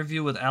an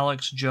interview with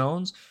Alex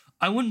Jones,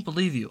 I wouldn't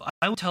believe you.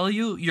 I would tell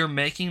you you're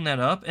making that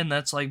up, and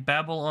that's like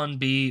Babylon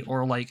Bee,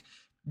 or like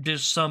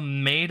just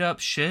some made up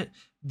shit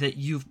that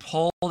you've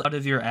pulled out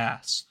of your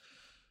ass.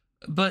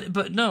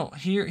 But no,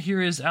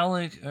 here is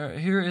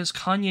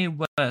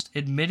Kanye West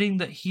admitting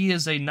that he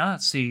is a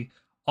Nazi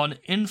on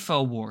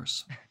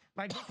InfoWars.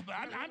 Like,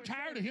 I'm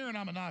tired of hearing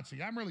I'm a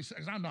Nazi. I'm really,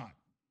 because I'm not.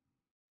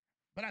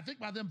 But I think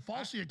by them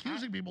falsely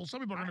accusing people, some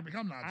people are going to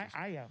become Nazis.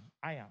 I am.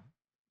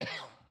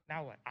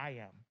 Now what? I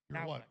am. You're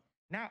now what?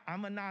 Now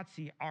I'm a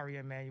Nazi, Ari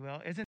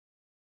Emanuel. Isn't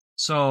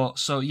So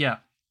yeah.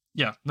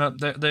 No,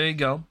 there you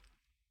go.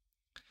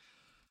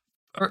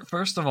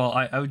 First of all,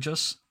 I would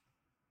just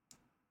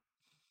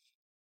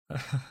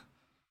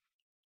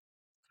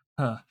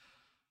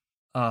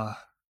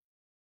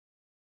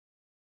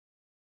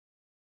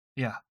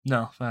yeah,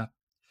 no,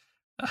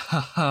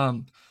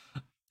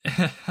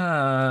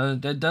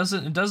 it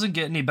doesn't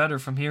get any better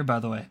from here, by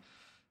the way.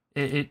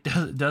 It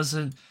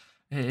doesn't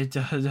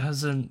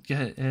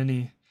get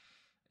any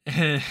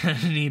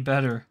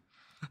better.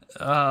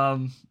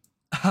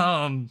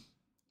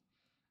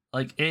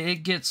 Like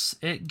it gets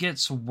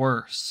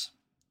worse.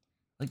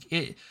 Like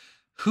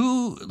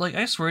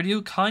I swear to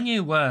you,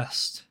 Kanye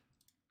West,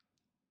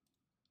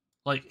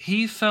 like,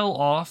 he fell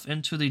off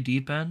into the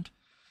deep end,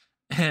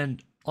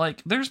 and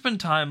like, there's been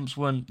times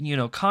when,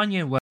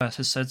 Kanye West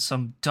has said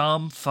some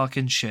dumb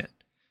fucking shit.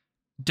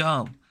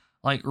 Dumb.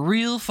 Like,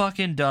 real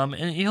fucking dumb.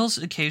 And he'll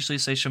occasionally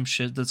say some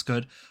shit that's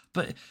good.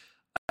 But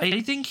I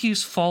think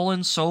he's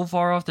fallen so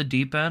far off the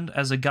deep end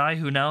as a guy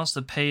who now has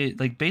to pay,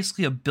 like,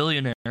 basically a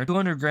billionaire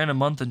 $200,000 a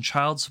month in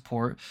child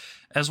support,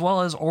 as well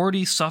as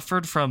already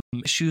suffered from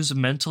issues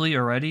mentally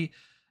already.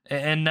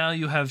 And now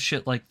you have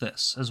shit like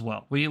this as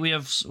well. We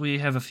have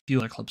a few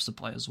other clips to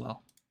play as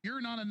well.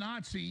 You're not a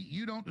Nazi.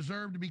 You don't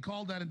deserve to be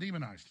called that and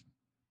demonized.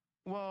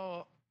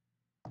 well,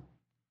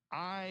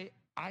 I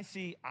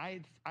see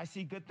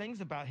good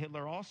things about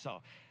Hitler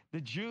also.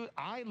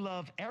 I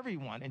love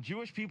everyone, and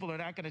Jewish people are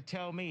not going to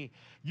tell me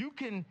you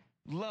can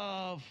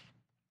love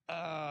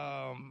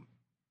us,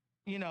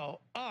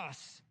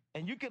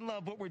 and you can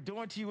love what we're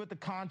doing to you with the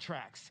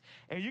contracts,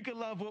 and you can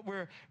love what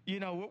we're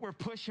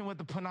pushing with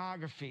the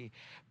pornography.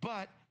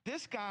 But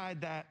this guy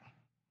that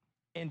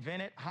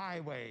invented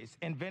highways,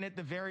 invented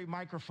the very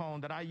microphone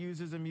that I use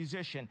as a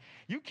musician.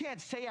 You can't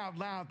say out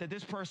loud that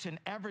this person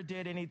ever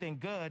did anything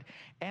good,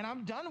 and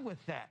I'm done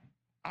with that.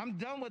 I'm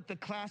done with the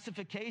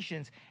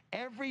classifications.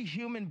 Every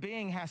human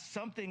being has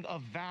something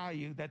of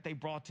value that they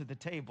brought to the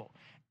table,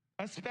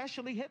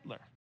 especially Hitler.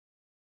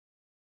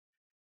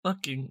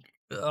 Fucking,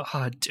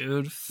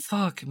 dude,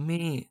 fuck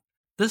me.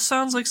 This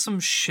sounds like some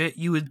shit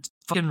you would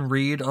fucking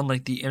read on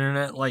like the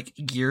internet like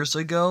years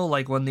ago,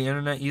 like when the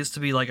internet used to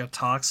be like a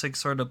toxic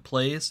sort of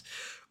place.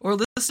 Or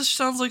this just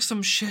sounds like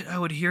some shit I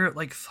would hear at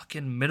like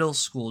fucking middle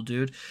school,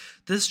 dude.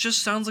 This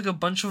just sounds like a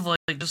bunch of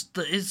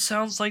it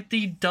sounds like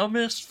the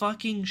dumbest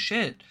fucking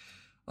shit.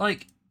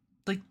 Like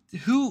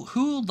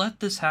who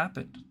let this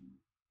happen?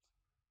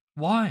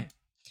 Why?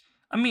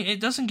 I mean, it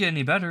doesn't get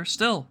any better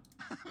still.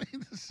 I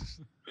mean,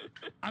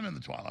 I'm in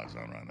the Twilight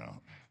Zone right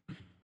now.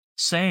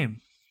 Same.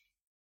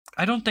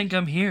 I don't think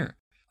I'm here.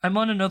 I'm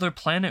on another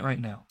planet right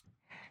now.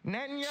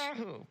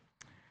 Netanyahu,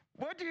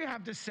 what do you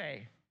have to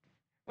say?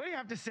 What do you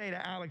have to say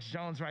to Alex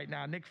Jones right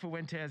now, Nick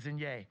Fuentes and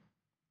Ye?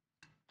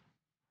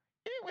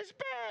 It was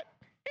bad.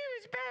 It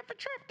was bad for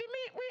Trump to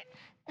meet with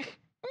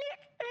Nick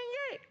and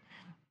Ye.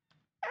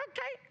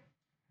 Okay.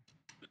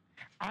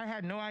 I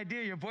had no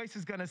idea your voice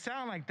is going to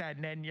sound like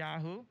that,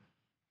 Netanyahu.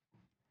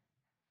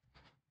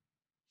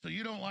 So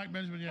you don't like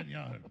Benjamin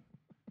Netanyahu?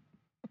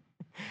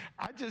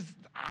 I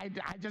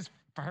just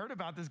heard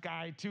about this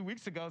guy 2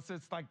 weeks ago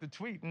since like the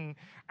tweet, and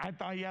I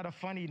thought he had a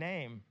funny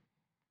name.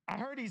 I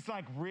heard he's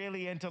like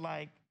really into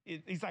like,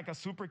 he's like a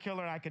super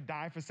killer, and I could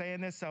die for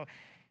saying this. So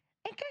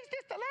in case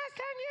this the last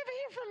time you ever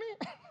hear from me.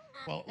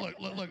 Well,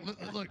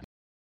 look.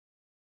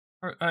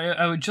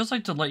 I would just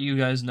like to let you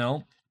guys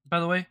know,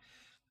 by the way,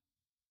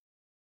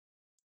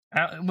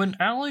 when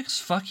Alex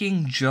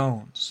fucking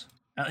Jones,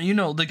 you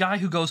know, the guy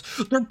who goes,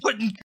 they're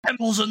putting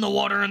chemicals in the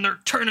water and they're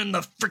turning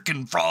the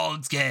freaking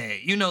frogs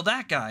gay. You know,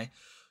 that guy.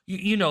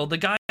 You know, the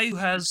guy who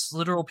has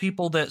literal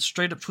people that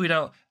straight up tweet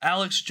out,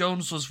 Alex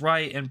Jones was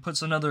right, and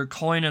puts another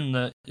coin in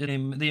the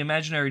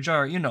imaginary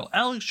jar. You know,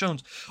 Alex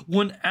Jones.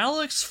 When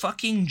Alex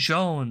fucking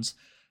Jones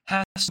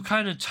has to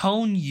kind of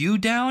tone you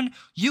down,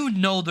 you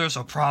know there's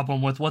a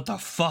problem with what the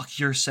fuck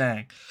you're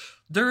saying.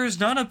 There is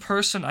not a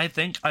person I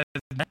think I've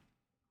met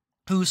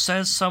who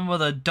says some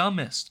of the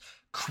dumbest,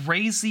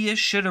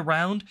 craziest shit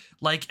around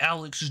like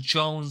Alex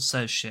Jones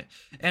says shit.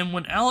 And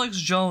when Alex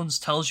Jones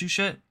tells you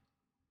shit,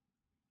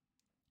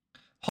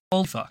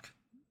 holy fuck.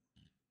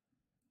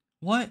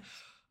 What?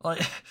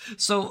 Like,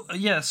 so,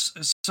 yes,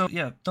 so,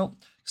 yeah, don't.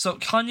 So,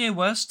 Kanye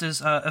West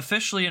is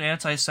officially an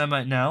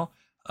anti-Semite now.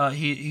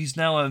 He's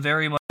now a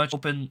very much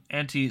open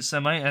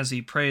anti-Semite as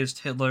he praised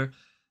Hitler.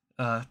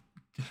 Oh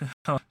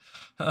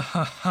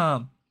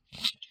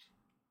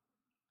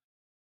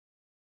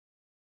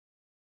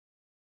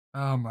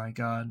my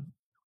god.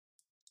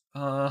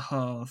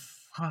 Oh,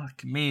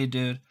 fuck me,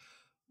 dude.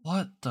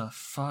 What the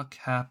fuck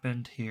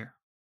happened here?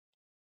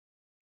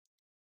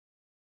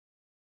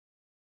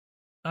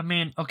 I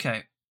mean,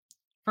 okay.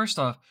 First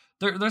off,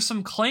 there's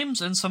some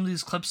claims in some of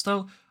these clips,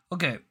 though.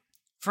 Okay,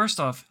 first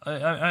off,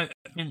 I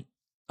mean,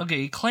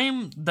 okay, he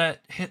claimed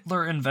that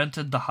Hitler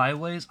invented the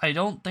highways. I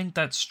don't think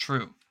that's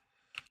true.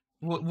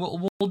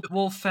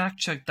 We'll fact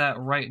check that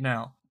right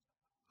now.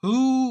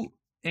 Who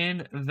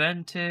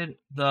invented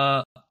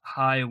the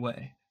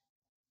highway?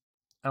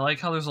 I like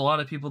how there's a lot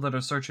of people that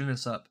are searching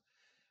this up.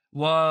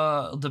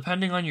 Well,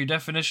 depending on your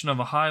definition of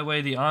a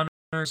highway, the honors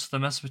the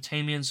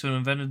Mesopotamians who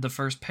invented the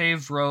first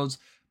paved roads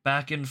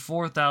back in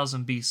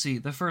 4000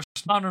 BC. The first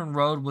modern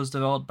road was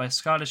developed by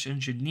Scottish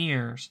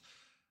engineers,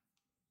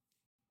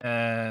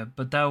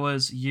 but that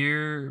was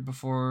year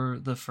before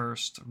the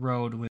first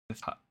road with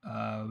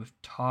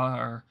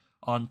tar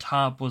on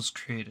top was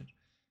created.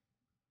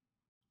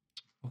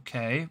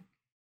 Okay.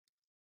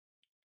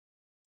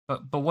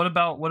 But what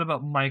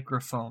about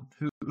microphone?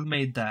 Who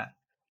made that?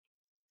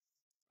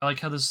 I like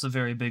how this is a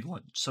very big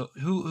one. So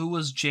who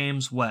was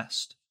James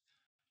West?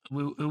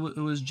 Who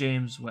was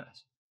James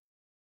West?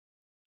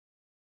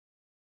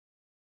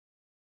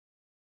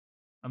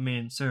 I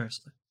mean,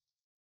 seriously.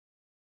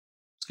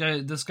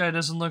 This guy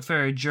doesn't look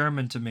very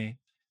German to me.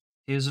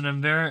 He's an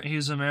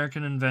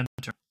American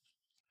inventor.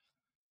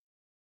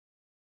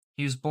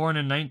 He was born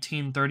in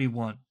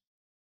 1931.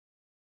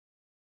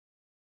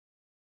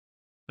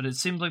 But it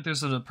seems like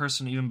there's a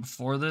person even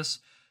before this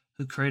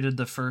who created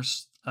the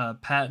first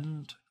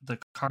patent, the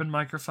carbon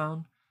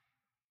microphone.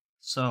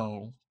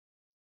 So,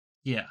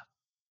 yeah.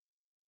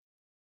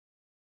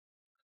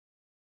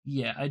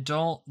 Yeah, I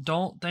don't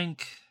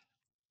think...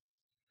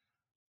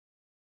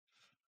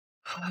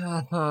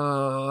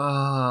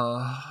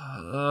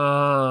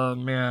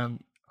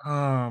 man.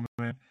 Oh,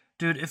 man.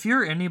 Dude, if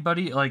you're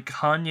anybody like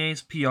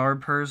Kanye's PR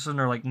person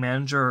or like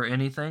manager or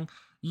anything,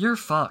 you're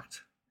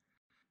fucked.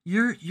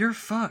 You're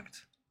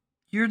fucked.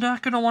 You're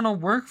not gonna want to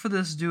work for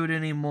this dude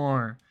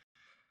anymore.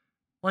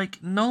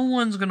 Like, no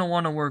one's gonna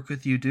want to work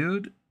with you,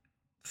 dude.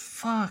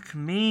 Fuck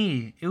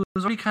me. It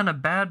was already kind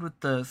of bad with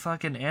the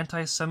fucking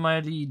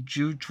anti-Semite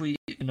Jew tweet,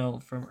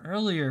 from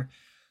earlier.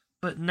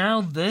 But now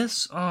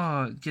this,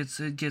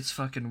 it gets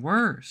fucking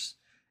worse.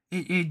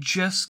 It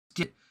just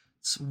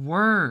gets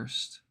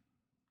worse.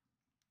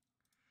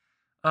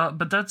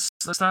 But that's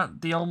not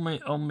the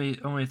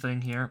only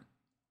thing here.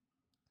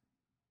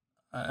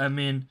 I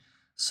mean,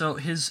 so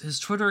his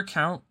Twitter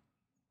account,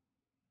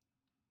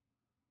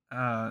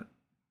 there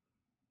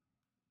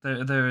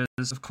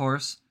is, of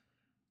course.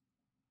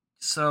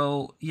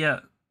 So yeah,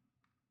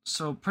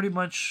 so pretty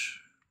much,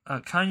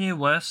 Kanye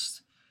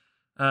West,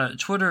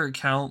 Twitter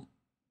account,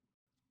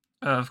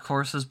 of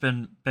course, has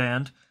been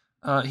banned.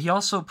 He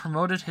also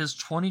promoted his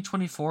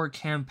 2024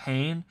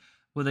 campaign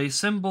with a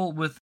symbol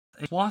with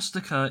a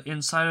swastika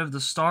inside of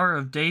the Star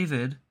of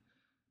David.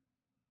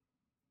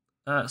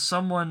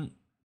 Someone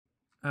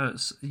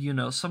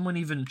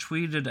even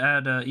tweeted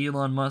at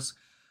Elon Musk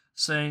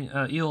saying,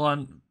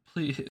 Elon,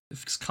 please,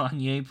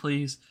 Kanye,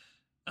 please.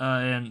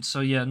 And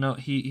so yeah, no,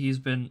 he's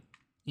been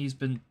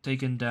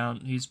taken down.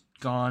 He's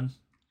gone.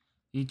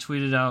 He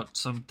tweeted out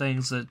some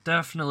things that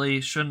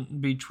definitely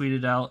shouldn't be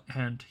tweeted out,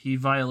 and he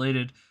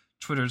violated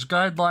Twitter's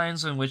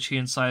guidelines in which he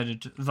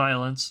incited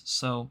violence.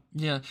 So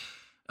yeah,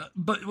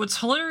 but what's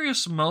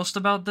hilarious most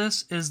about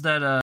this is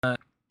that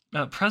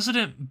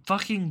President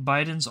fucking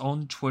Biden's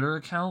own Twitter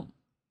account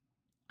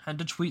had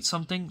to tweet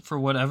something for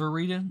whatever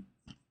reason.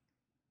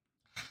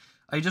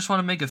 I just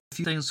want to make a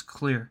few things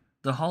clear.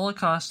 The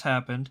Holocaust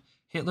happened.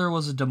 Hitler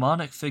was a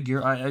demonic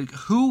figure.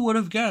 Who would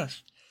have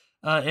guessed?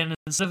 And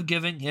instead of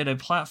giving it a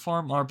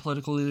platform, our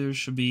political leaders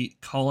should be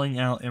calling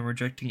out and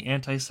rejecting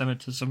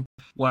anti-Semitism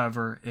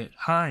wherever it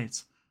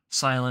hides.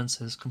 Silence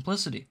is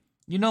complicity.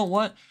 You know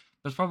what?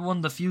 That's probably one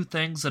of the few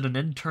things that an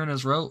intern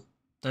has wrote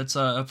that's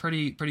a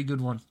pretty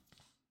good one.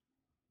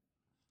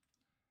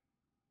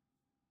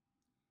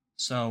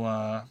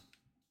 So,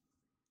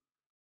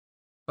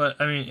 but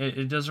I mean,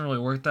 it doesn't really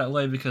work that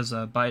way because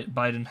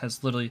Biden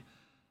has literally,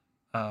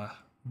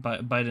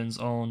 Biden's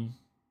own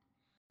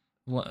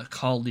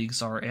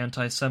colleagues are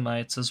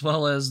anti-Semites, as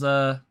well as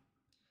the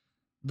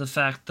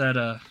fact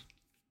that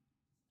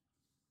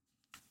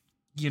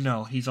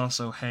he's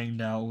also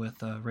hanged out with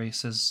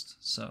racists,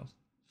 so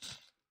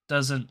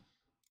doesn't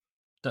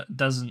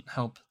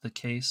help the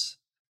case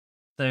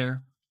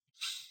there.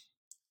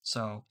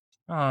 So,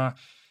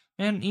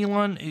 and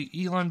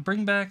Elon,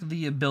 bring back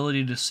the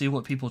ability to see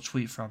what people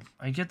tweet from.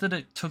 I get that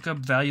it took up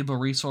valuable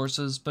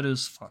resources, but it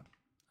was fun.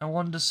 I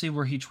wanted to see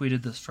where he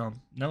tweeted this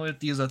from. Now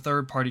if he is a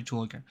third-party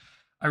tool again.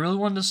 I really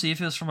wanted to see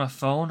if it was from a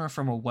phone or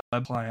from a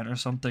web client or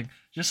something,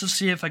 just to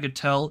see if I could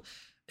tell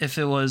if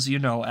it was,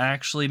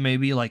 actually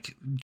maybe like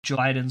Joe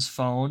Biden's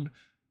phone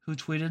who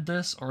tweeted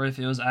this, or if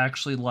it was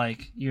actually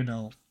like,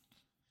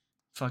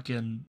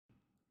 fucking,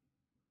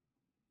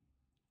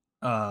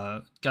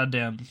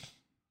 goddamn,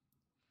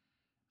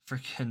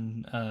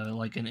 freaking,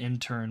 like an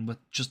intern with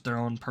just their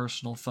own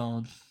personal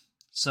phone.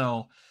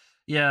 So,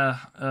 yeah,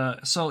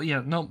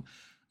 no,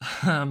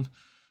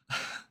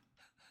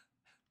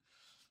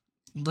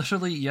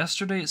 literally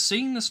yesterday,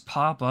 seeing this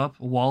pop up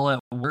while at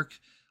work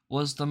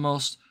was the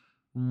most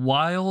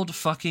wild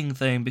fucking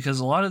thing, because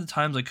a lot of the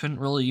times I couldn't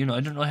really, I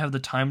didn't really have the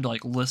time to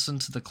like listen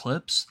to the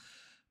clips,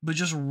 but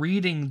just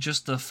reading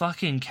just the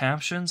fucking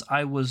captions,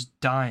 I was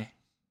dying.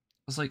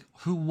 I was like,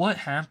 what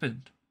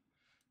happened?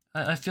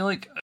 I feel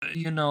like,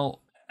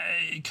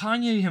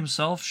 Kanye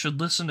himself should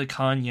listen to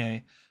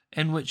Kanye,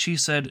 in which he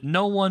said,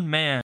 no one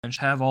man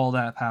should have all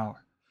that power.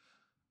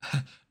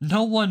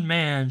 No one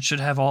man should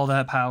have all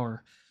that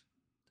power.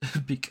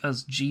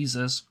 Because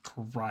Jesus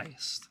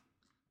Christ.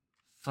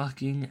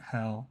 Fucking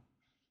hell.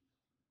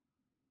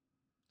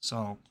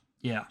 So,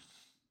 yeah.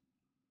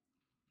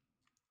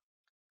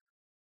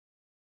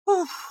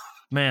 Whew.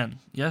 Man,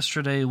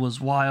 yesterday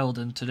was wild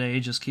and today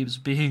just keeps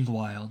being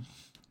wild.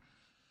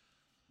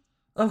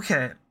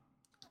 Okay.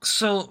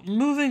 So,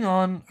 moving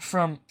on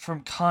from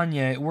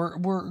Kanye,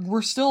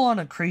 we're still on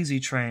a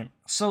crazy train.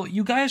 So,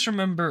 you guys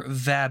remember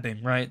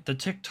vabbing, right? The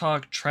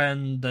TikTok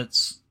trend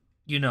that's,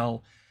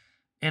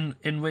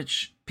 in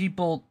which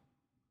people,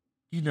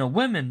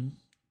 women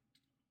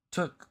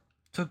took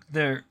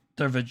their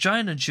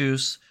vagina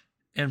juice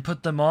and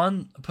put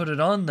it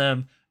on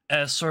them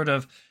as sort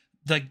of,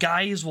 the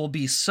guys will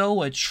be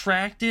so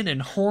attracted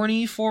and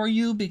horny for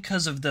you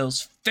because of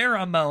those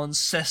pheromones,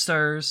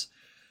 sisters.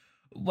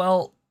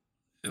 Well,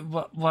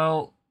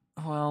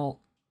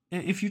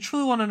 if you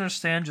truly want to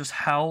understand just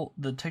how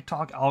the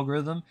TikTok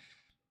algorithm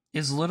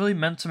is literally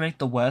meant to make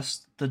the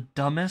West the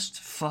dumbest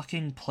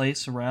fucking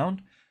place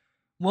around,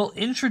 well,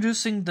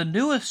 introducing the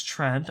newest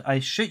trend, I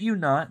shit you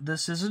not,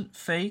 this isn't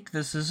fake,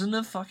 this isn't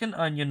a fucking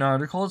Onion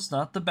article, it's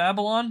not the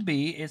Babylon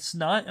Bee, it's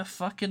not a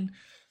fucking...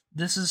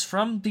 This is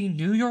from the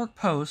New York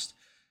Post.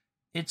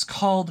 It's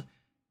called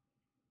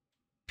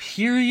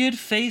period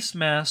face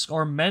mask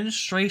or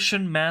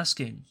menstruation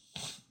masking.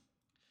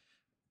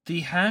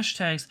 The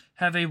hashtags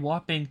have a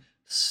whopping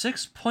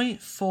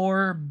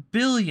 6.4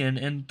 billion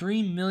and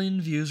 3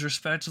 million views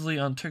respectively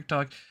on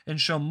TikTok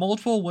and show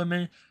multiple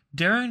women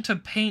daring to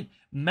paint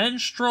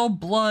menstrual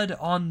blood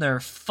on their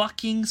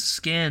fucking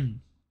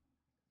skin.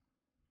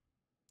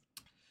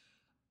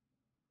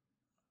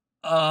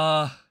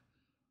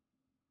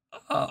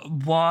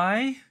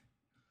 Why?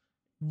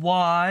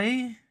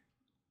 Why?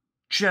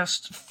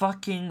 Just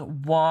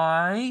fucking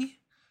why?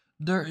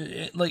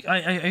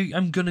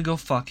 I'm gonna go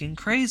fucking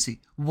crazy.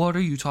 What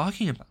are you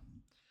talking about?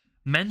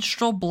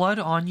 Menstrual blood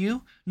on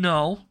you?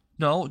 No,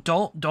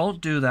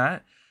 don't do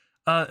that.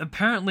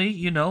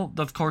 Apparently,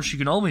 of course you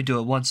can only do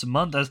it once a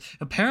month.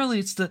 Apparently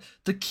it's the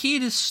key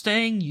to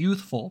staying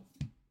youthful.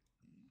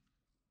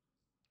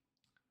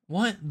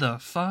 What the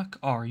fuck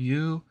are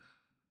you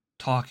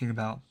talking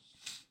about?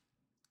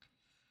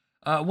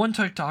 One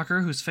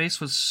TikToker whose face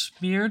was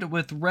smeared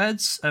with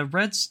a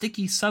red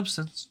sticky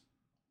substance,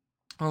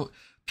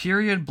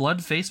 period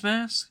blood face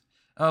mask,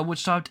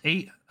 which topped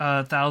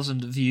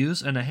 8,000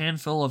 views and a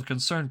handful of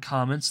concerned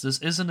comments. This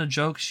isn't a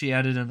joke, she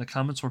added in the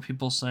comments, where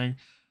people said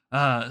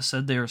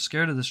they were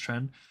scared of this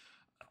trend.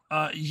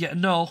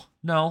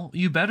 No,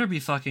 you better be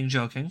fucking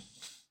joking.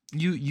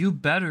 You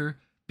better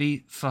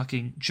be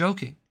fucking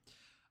joking.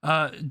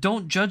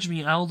 Don't judge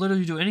me. I'll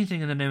literally do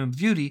anything in the name of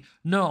beauty.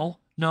 No,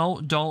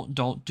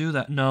 don't do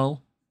that.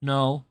 No.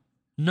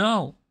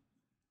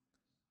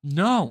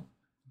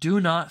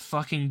 Do not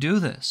fucking do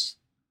this.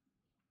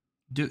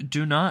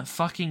 Do not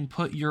fucking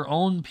put your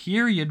own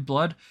period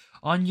blood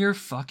on your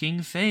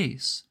fucking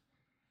face.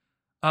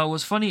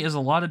 What's funny is a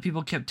lot of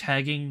people kept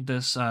tagging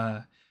this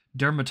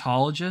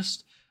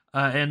dermatologist,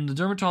 and the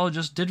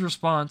dermatologist did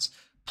respond,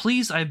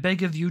 "Please, I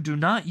beg of you, do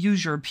not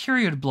use your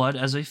period blood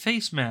as a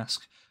face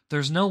mask.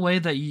 There's no way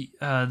that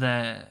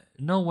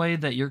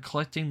you're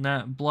collecting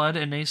that blood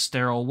in a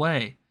sterile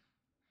way.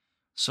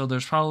 So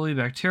there's probably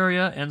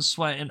bacteria and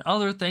sweat and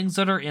other things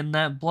that are in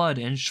that blood.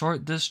 In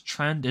short, this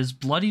trend is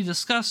bloody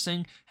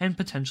disgusting and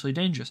potentially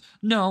dangerous."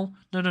 No,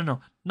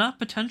 not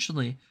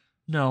potentially.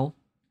 No,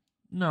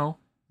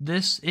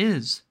 this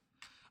is.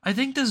 I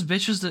think this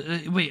bitch is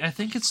I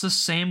think it's the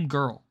same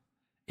girl.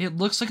 It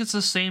looks like it's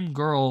the same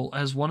girl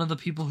as one of the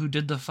people who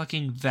did the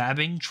fucking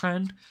vabbing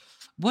trend.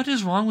 What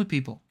is wrong with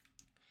people?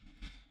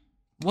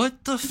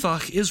 What the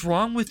fuck is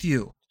wrong with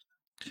you?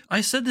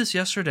 I said this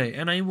yesterday,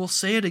 and I will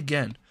say it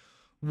again.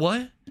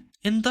 What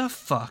in the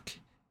fuck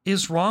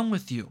is wrong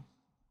with you?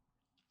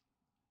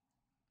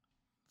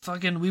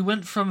 Fucking, we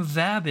went from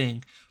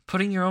vabbing,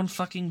 putting your own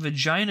fucking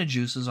vagina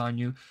juices on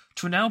you,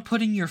 to now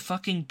putting your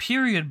fucking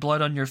period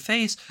blood on your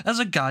face as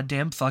a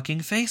goddamn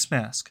fucking face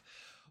mask.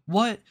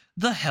 What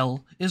the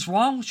hell is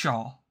wrong with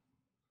y'all?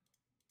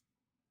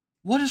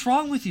 What is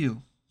wrong with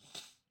you?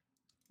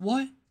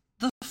 What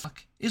the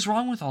fuck is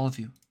wrong with all of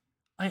you?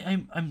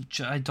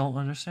 I don't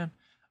understand.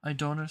 I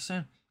don't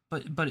understand.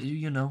 But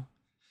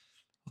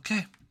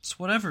okay, it's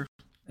whatever.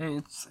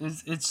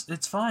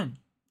 It's fine.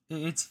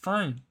 It's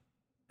fine.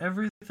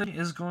 Everything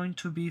is going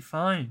to be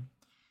fine.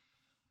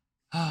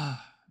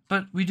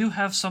 But we do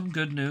have some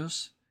good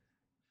news.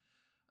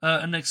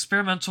 An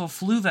experimental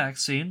flu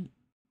vaccine,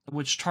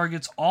 which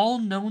targets all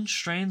known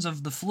strains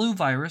of the flu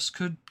virus,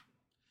 could,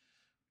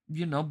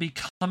 be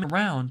coming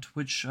around,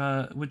 which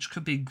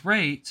could be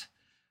great.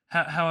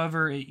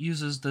 However, it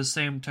uses the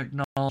same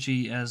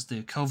technology as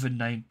the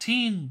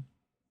COVID-19,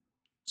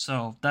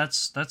 so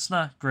that's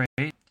not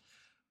great.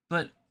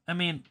 But, I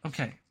mean,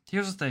 okay,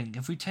 here's the thing.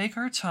 If we take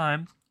our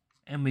time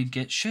and we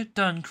get shit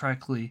done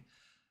correctly,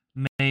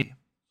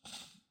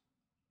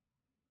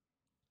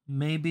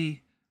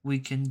 maybe we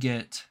can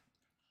get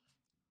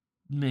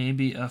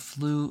maybe a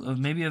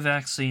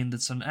vaccine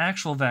that's an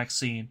actual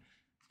vaccine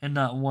and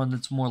not one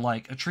that's more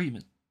like a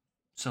treatment.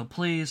 So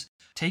please,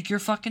 take your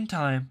fucking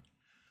time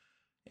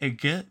and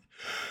get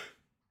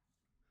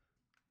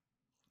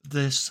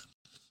this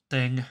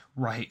thing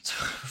right,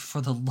 for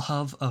the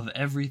love of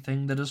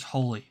everything that is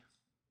holy.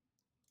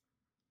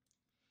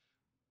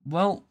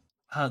 Well,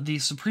 the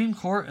Supreme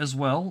Court as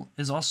well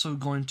is also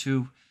going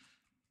to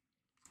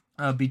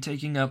be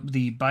taking up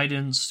the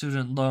Biden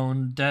student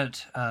loan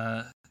debt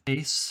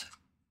case.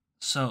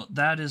 So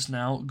that is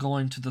now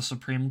going to the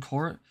Supreme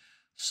Court.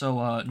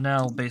 So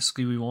now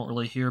basically we won't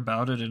really hear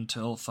about it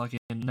until fucking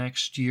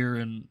next year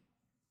and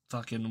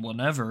fucking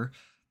whenever.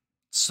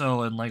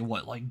 So in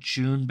like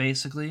June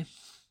basically,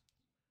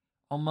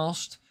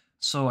 almost.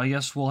 So I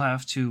guess we'll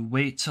have to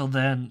wait till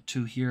then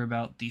to hear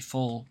about the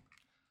full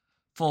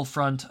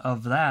front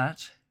of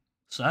that.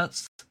 So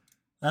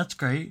that's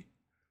great.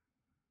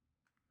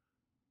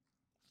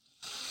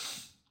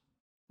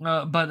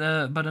 But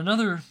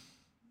another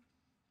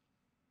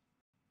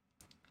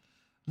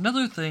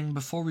thing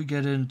before we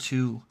get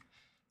into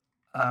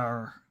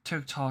our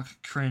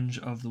TikTok cringe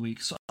of the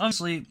week. So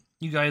obviously,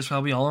 you guys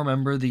probably all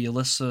remember the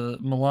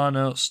Alyssa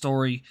Milano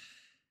story,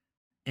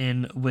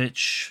 in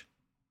which,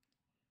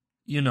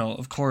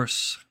 of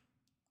course,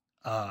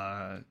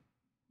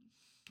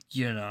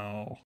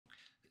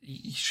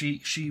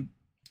 she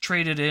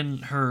traded in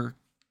her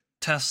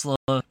Tesla,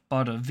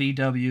 bought a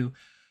VW,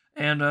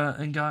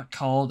 and got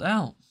called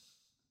out.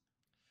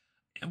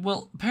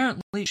 Well,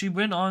 apparently she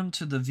went on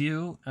to The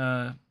View,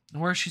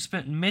 where she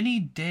spent many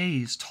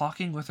days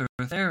talking with her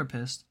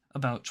therapist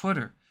about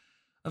Twitter.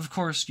 Of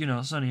course,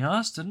 Sonny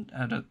Austin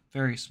had a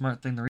very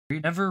smart thing to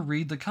read. Never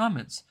read the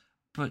comments.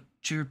 But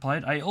she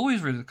replied, "I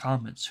always read the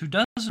comments. Who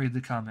doesn't read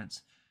the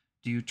comments?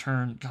 Do you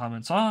turn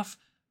comments off?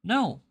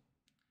 No.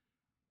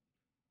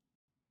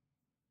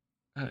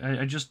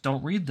 I just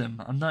don't read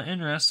them. I'm not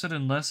interested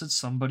unless it's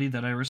somebody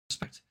that I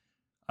respect.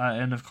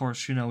 And of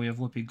course, we have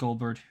Whoopi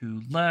Goldberg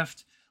who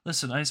left.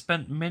 Listen, I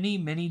spent many,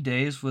 many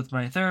days with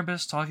my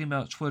therapist talking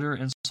about Twitter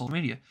and social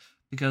media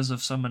because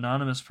of some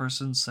anonymous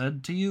person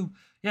said to you,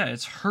 yeah,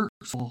 it's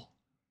hurtful.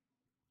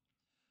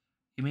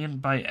 You mean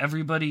by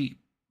everybody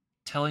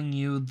telling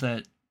you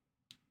that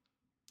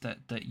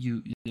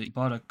you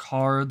bought a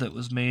car that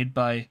was made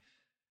by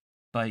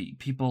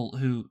people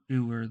who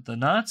were the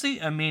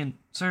Nazi? I mean,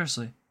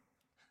 seriously.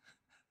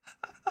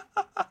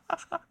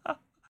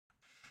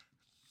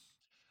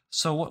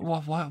 So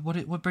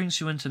what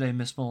brings you in today,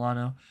 Miss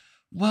Milano?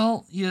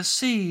 Well, you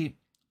see,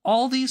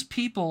 all these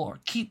people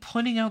keep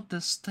pointing out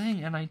this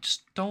thing, and I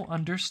just don't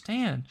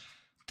understand.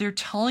 They're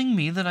telling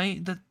me that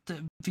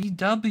the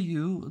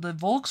VW, the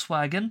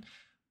Volkswagen,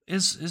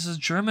 is a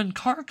German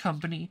car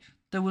company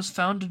that was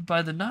founded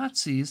by the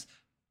Nazis.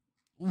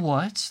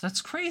 What?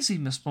 That's crazy,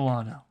 Miss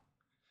Milano.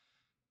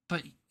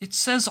 But it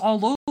says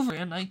all over,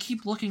 and I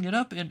keep looking it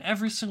up, and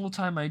every single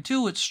time I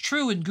do, it's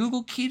true, and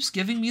Google keeps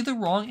giving me the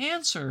wrong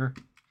answer.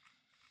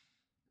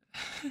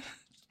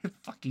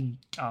 Fucking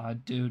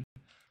God, dude.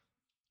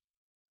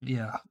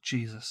 Yeah,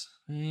 Jesus.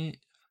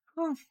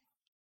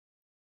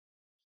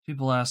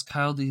 People ask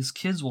how these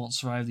kids won't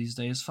survive these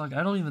days. Fuck,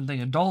 I don't even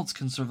think adults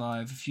can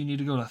survive if you need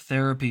to go to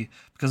therapy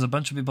because a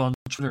bunch of people on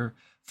Twitter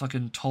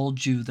fucking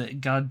told you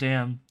that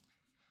goddamn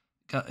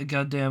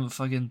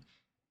fucking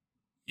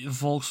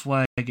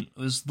Volkswagen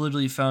was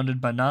literally founded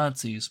by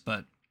Nazis.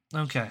 But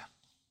okay,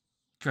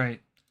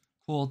 great,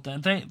 cool.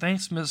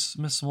 Thanks, Miss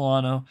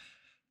Milano.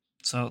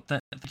 So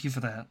thank you for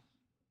that.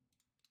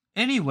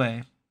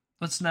 Anyway,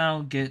 let's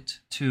now get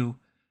to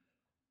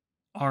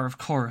our, of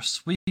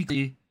course,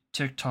 weekly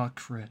TikTok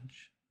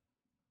cringe.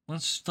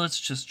 Let's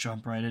just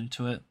jump right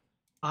into it.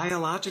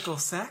 Biological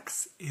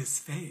sex is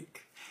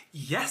fake.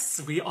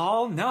 Yes, we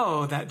all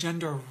know that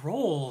gender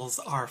roles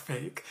are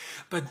fake,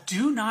 but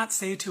do not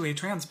say to a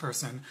trans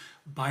person,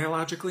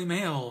 biologically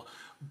male,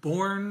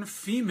 born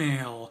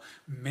female,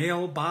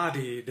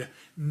 male-bodied.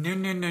 No,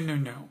 no, no, no,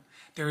 no.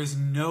 There is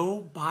no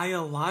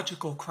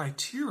biological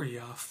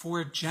criteria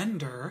for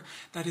gender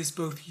that is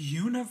both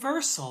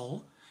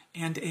universal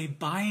and a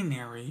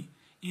binary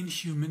in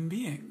human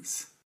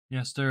beings.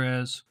 Yes, there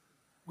is.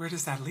 Where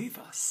does that leave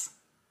us?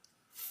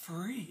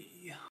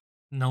 Free.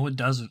 No, it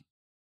doesn't.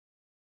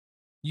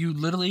 You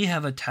literally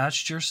have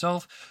attached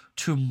yourself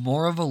to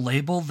more of a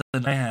label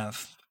than I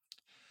have.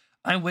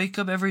 I wake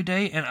up every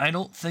day and I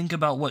don't think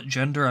about what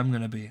gender I'm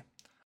gonna be.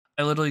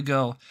 I literally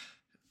go,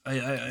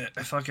 I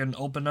fucking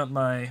open up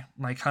my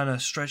kind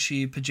of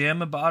stretchy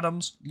pajama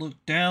bottoms, look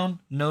down,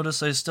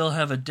 notice I still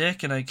have a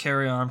dick, and I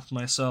carry on with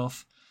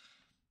myself.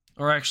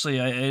 Or actually,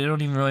 I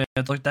don't even really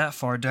have to look that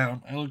far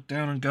down. I look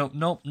down and go,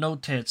 nope, no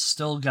tits,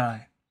 still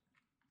guy.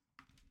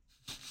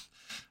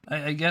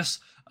 I guess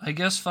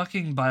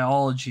fucking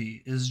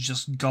biology is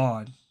just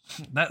gone.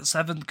 That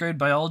 7th grade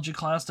biology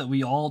class that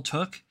we all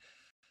took,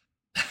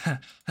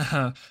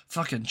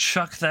 fucking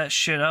chuck that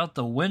shit out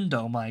the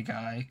window, my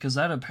guy, because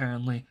that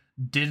apparently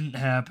didn't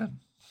happen.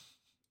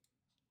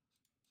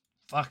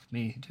 Fuck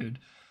me, dude.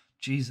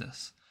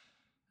 Jesus.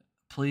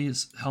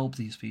 Please help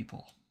these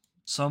people.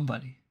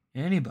 Somebody.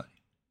 Anybody.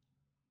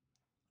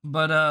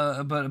 But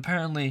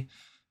apparently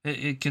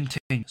it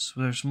continues.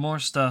 There's more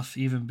stuff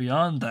even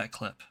beyond that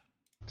clip.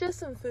 Just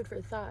some food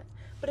for thought.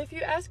 But if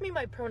you ask me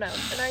my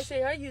pronouns and I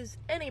say I use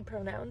any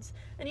pronouns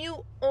and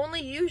you only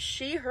use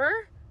she,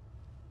 her,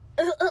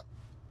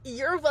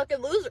 you're a fucking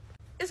loser.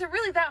 Is it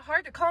really that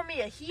hard to call me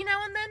a he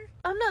now and then?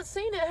 I'm not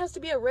saying it has to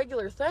be a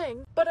regular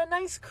thing, but a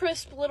nice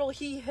crisp little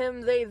he,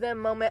 him, they, them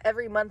moment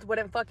every month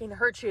wouldn't fucking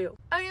hurt you.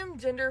 I am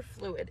gender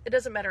fluid. It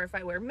doesn't matter if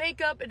I wear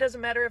makeup. It doesn't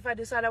matter if I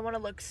decide I want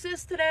to look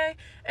cis today.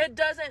 It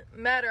doesn't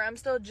matter. I'm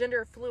still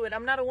gender fluid.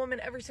 I'm not a woman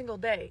every single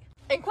day.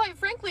 And quite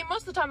frankly,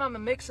 most of the time I'm a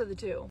mix of the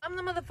two. I'm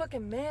the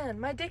motherfucking man.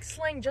 My dick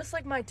slang just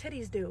like my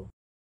titties do.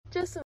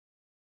 Just some...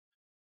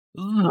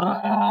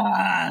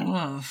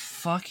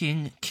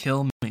 Fucking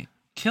kill me.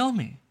 Kill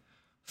me.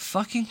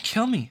 Fucking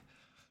kill me.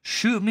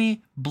 Shoot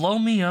me, blow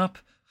me up,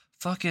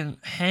 fucking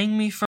hang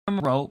me from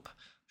a rope,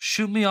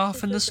 shoot me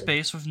off into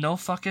space with no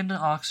fucking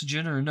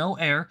oxygen or no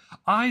air.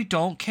 I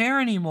don't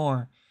care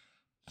anymore.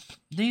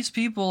 These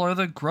people are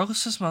the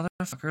grossest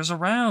motherfuckers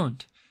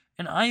around.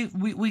 And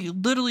we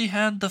literally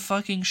had the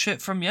fucking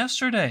shit from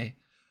yesterday.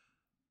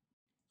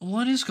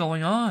 What is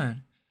going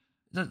on?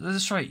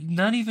 That's right,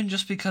 not even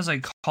just because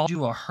I called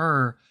you a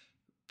her,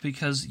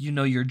 because,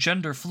 you're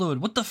gender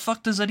fluid. What the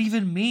fuck does that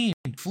even mean?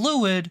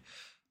 Fluid?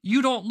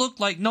 You don't look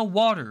like no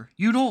water.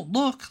 You don't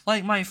look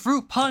like my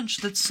fruit punch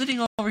that's sitting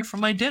over here for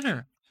my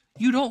dinner.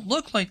 You don't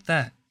look like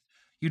that.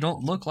 You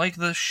don't look like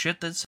the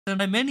shit that's in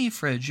my mini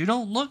fridge. You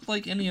don't look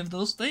like any of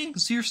those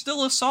things. You're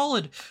still a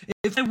solid.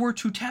 If I were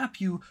to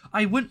tap you,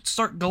 I wouldn't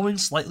start going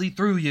slightly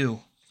through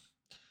you.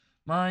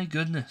 My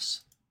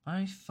goodness.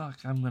 I'm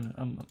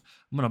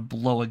gonna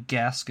blow a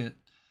gasket.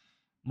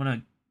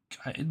 I'm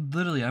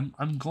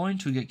going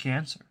to get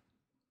cancer.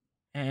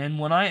 And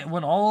when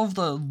all of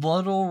the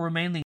little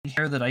remaining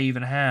hair that I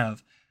even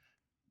have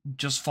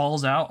just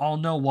falls out, I'll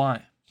know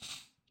why.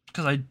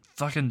 Because I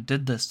fucking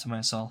did this to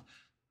myself.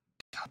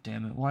 God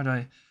damn it! Why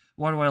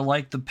do I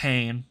like the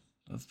pain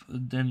of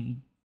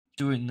then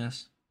doing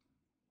this?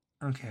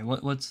 Okay,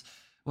 what's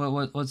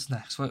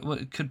next?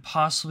 What could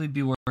possibly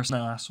be worse than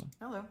that last one?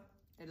 Hello.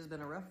 It has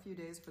been a rough few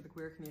days for the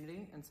queer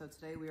community, and so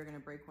today we are going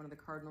to break one of the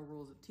cardinal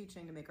rules of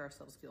teaching to make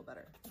ourselves feel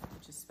better,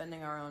 which is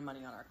spending our own money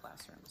on our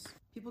classrooms.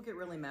 People get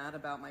really mad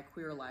about my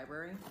queer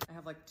library. I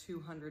have like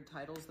 200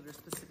 titles that are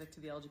specific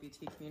to the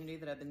LGBT community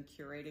that I've been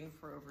curating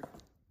for over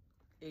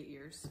 8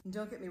 years. And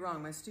don't get me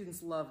wrong, my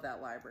students love that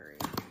library.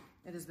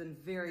 It has been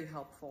very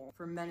helpful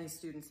for many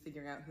students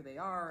figuring out who they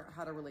are,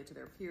 how to relate to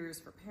their peers,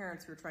 for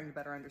parents who are trying to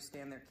better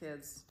understand their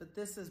kids. But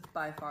this is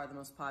by far the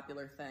most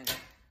popular thing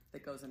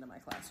that goes into my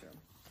classroom.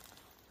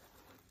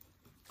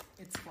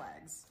 It's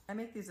flags. I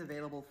make these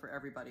available for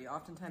everybody.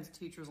 Oftentimes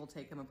teachers will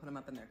take them and put them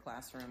up in their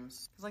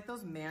classrooms. It's like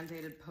those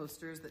mandated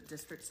posters that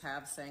districts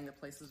have saying that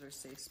places are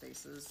safe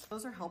spaces.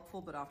 Those are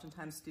helpful, but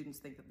oftentimes students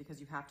think that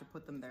because you have to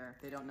put them there,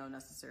 they don't know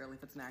necessarily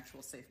if it's an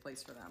actual safe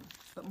place for them.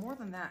 But more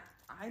than that,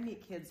 I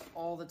meet kids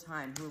all the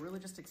time who are really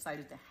just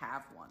excited to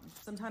have one.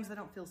 Sometimes they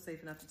don't feel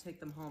safe enough to take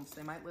them home, so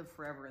they might live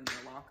forever in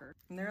their locker.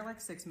 And there are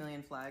like 6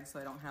 million flags, so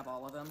I don't have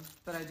all of them.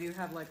 But I do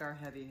have like our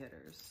heavy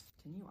hitters.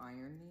 Can you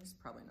iron these?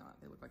 Probably not.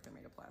 They look like they're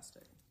made of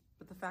plastic.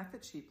 But the fact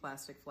that cheap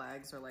plastic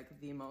flags are like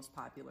the most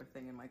popular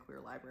thing in my queer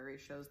library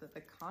shows that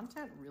the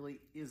content really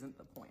isn't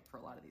the point for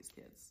a lot of these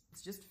kids.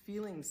 It's just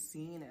feeling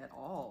seen at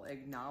all,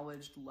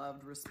 acknowledged,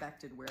 loved,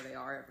 respected where they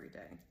are every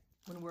day.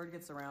 When word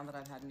gets around that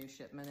I've had a new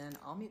shipment in,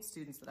 I'll meet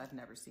students that I've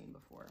never seen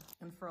before.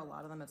 And for a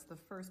lot of them, it's the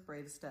first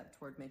brave step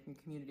toward making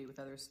community with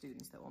other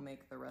students that will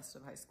make the rest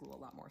of high school a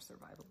lot more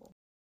survivable.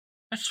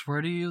 I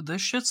swear to you,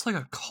 this shit's like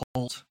a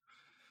cult.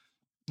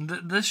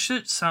 This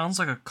shit sounds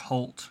like a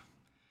cult.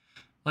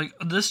 Like,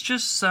 this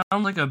just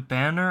sounds like a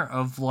banner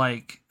of,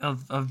 like,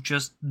 of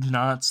just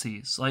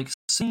Nazis. Like,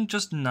 seeing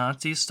just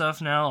Nazi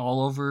stuff now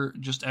all over,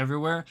 just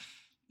everywhere.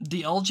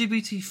 The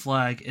LGBT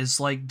flag is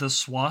like the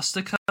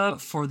swastika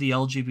for the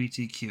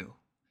LGBTQ.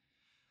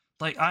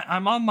 Like,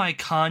 I'm on my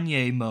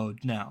Kanye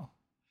mode now.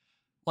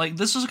 Like,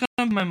 this is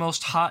gonna be my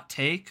most hot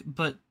take,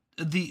 but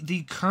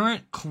the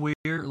current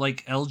queer,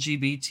 like,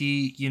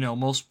 LGBT,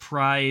 most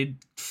pride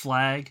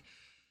flag,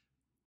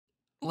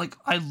 like,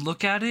 I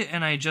look at it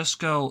and I just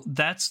go,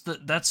 that's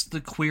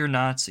the queer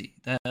Nazi.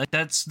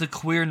 That's the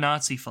queer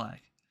Nazi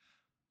flag.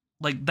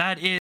 Like, that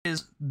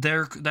is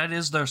their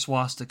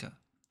swastika.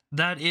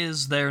 That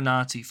is their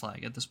Nazi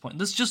flag at this point.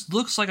 This just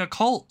looks like a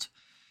cult.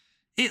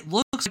 It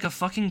looks like a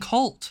fucking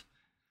cult.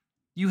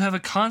 You have a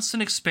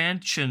constant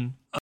expansion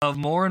of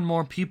more and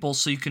more people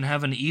so you can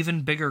have an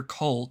even bigger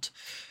cult.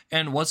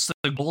 And what's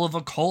the goal of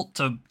a cult?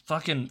 To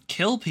fucking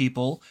kill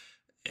people.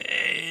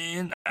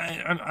 And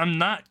I'm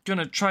not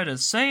gonna try to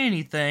say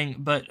anything,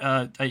 but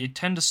I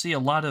tend to see a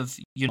lot of,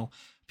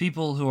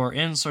 people who are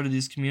in sort of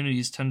these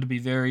communities tend to be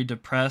very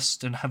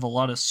depressed and have a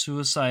lot of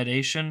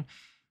suicidation,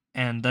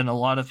 and then a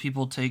lot of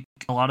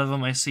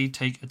them I see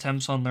take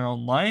attempts on their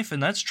own life,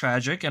 and that's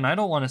tragic, and I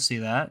don't want to see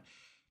that.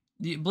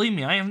 Believe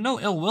me, I have no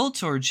ill will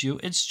towards you,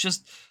 it's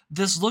just,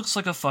 this looks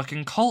like a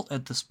fucking cult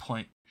at this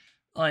point.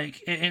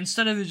 Like,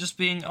 instead of it just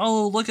being,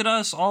 oh, look at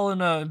us all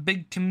in a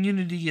big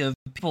community of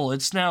people,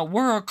 it's now,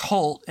 we're a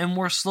cult, and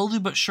we're slowly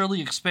but surely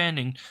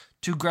expanding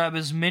to grab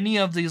as many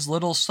of these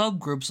little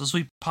subgroups as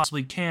we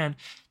possibly can,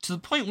 to the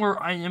point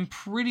where I am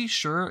pretty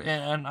sure,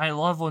 and I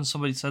love when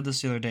somebody said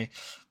this the other day,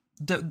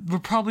 that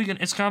it's probably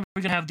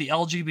gonna have the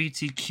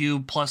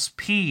LGBTQ plus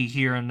P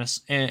here in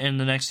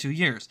the next 2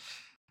 years.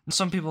 And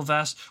some people have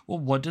asked, well,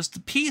 what does the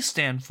P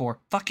stand for?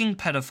 Fucking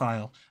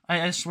pedophile.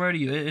 I swear to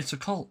you, it's a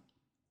cult.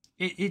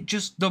 It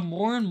just, the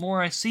more and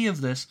more I see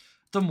of this,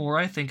 the more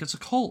I think it's a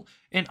cult.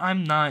 And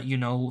I'm not,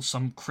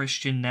 some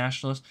Christian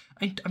nationalist.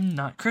 I'm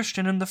not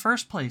Christian in the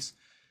first place.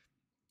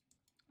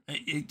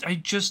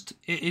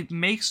 It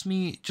makes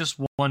me just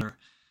wonder,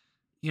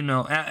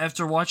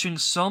 after watching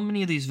so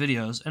many of these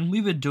videos, and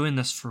we've been doing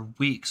this for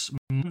weeks,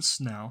 months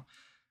now,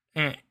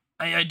 and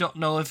I don't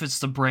know if it's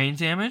the brain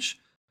damage,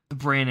 the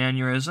brain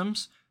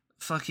aneurysms,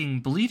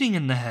 fucking bleeding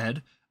in the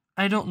head,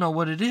 I don't know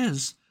what it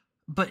is,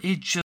 but it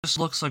just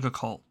looks like a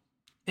cult.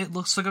 It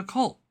looks like a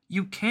cult.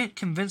 You can't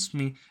convince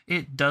me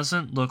it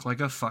doesn't look like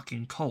a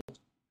fucking cult.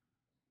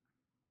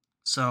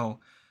 So,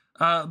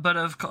 but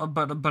of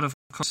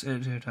course,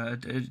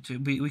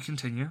 we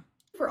continue.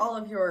 For all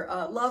of your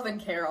love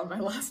and care on my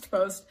last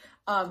post,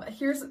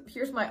 here's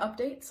my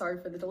update. Sorry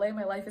for the delay.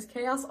 My life is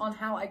chaos on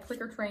how I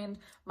clicker trained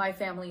my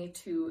family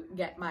to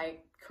get my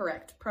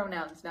correct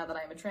pronouns now that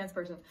I'm a trans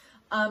person.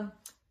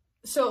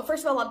 So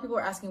first of all, a lot of people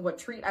are asking what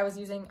treat I was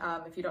using.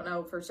 If you don't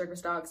know, for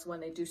circus dogs, when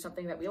they do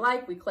something that we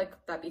like, we click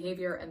that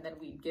behavior and then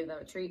we give them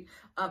a treat.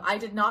 I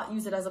did not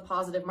use it as a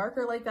positive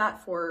marker like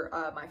that for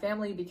my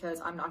family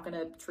because I'm not going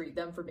to treat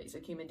them for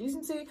basic human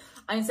decency.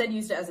 I instead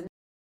used it as a...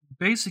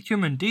 Basic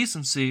human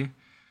decency?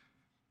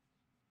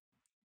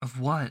 Of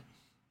what?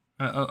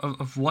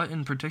 Of what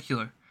in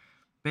particular?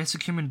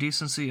 Basic human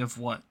decency of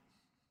what?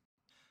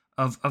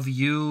 of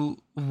you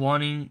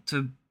wanting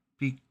to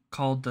be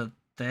called the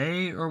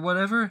they or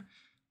whatever.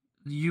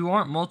 You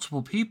aren't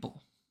multiple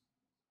people.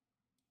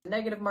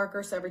 Negative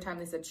marker, so every time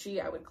they said she,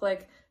 I would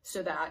click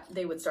so that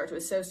they would start to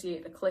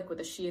associate the click with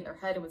a she in their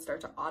head and would start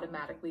to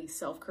automatically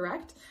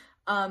self-correct.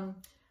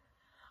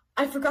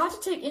 I forgot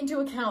to take into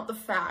account the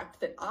fact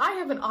that I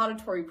have an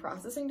auditory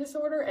processing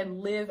disorder and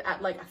live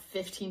at like a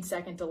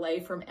 15-second delay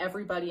from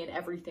everybody and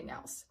everything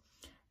else.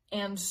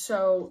 And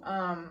so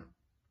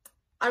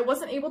I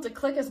wasn't able to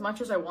click as much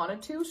as I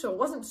wanted to, so it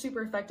wasn't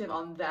super effective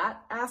on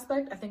that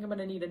aspect. I think I'm going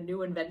to need a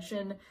new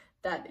invention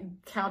that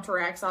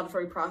counteracts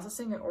auditory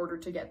processing in order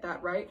to get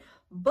that right.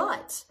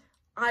 But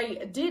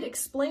I did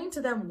explain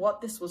to them what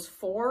this was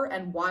for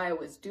and why I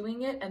was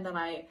doing it, and then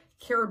I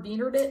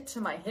carabinered it to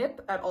my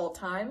hip at all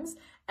times.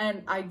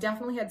 And I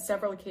definitely had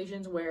several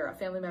occasions where a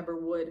family member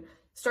would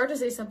start to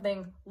say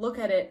something, look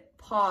at it,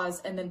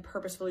 pause, and then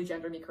purposefully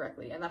gender me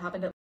correctly. And that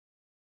happened at...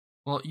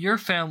 Well, your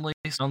family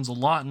sounds a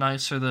lot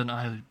nicer than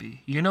I would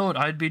be. You know what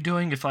I'd be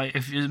doing if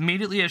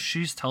immediately as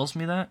she tells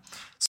me that?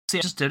 See,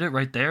 I just did it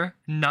right there.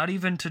 Not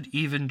even to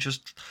be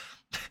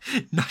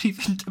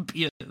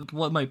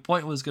what my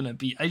point was gonna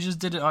be. I just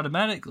did it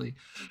automatically.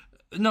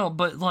 No,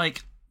 but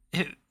like,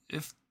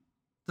 if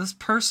this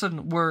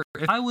person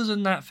if I was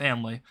in that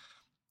family,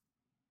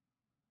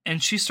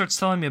 and she starts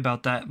telling me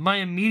about that, my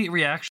immediate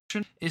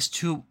reaction is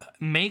to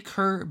make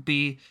her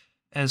be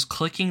as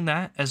clicking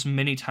that as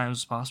many times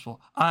as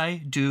possible.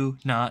 I do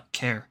not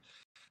care.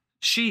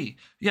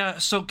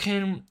 So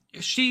can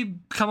she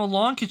come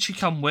along? Can she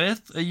come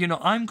with?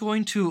 I'm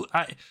going to,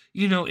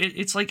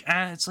 it's like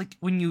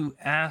when you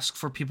ask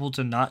for people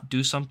to not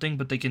do something,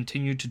 but they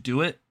continue to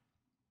do it.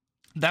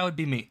 That would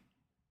be me.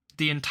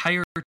 The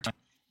entire time.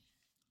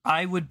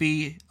 I would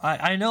be,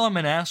 I know I'm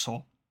an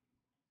asshole.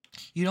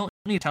 You don't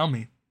need to tell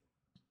me.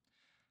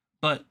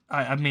 But,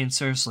 I mean,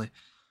 seriously.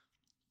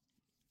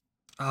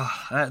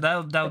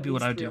 That would be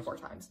what I do. 3 or 4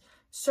 times.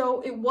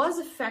 So it was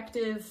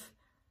effective,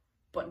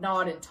 but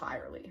not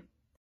entirely.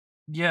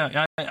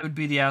 Yeah, I would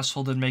be the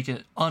asshole that make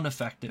it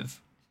ineffective.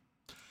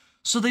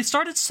 So they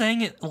started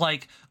saying it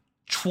like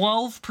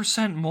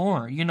 12%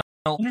 more,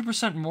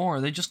 100% more.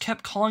 They just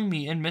kept calling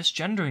me and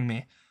misgendering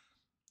me.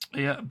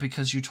 Yeah,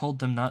 because you told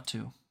them not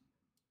to.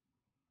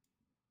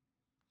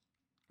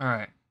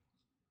 Alright.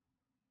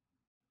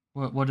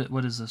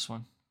 What is this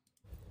one?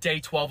 Day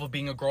 12 of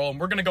being a girl, and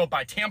we're gonna go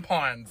buy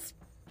tampons.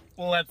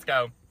 Let's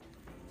go.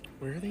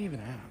 Where are they even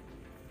at?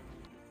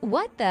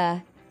 What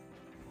the?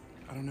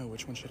 I don't know.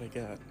 Which one should I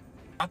get?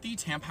 Got the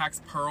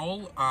Tampax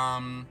Pearl.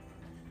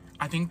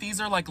 I think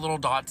these are like little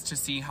dots to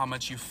see how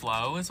much you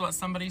flow, is what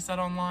somebody said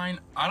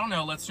online. I don't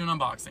know. Let's do an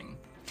unboxing.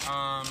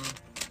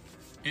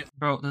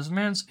 Bro, this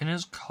man's in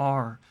his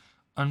car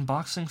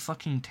unboxing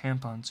fucking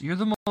tampons. You're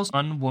the most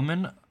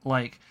unwoman,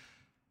 like...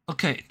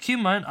 Okay, keep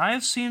in mind,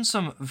 I've seen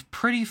some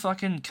pretty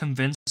fucking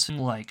convincing,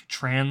 like,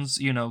 trans,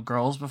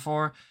 girls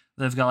before.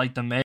 They've got, like,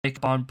 the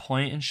makeup on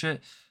point and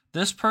shit.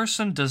 This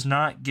person does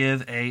not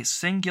give a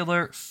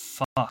singular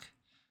fuck.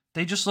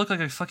 They just look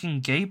like a fucking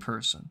gay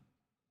person.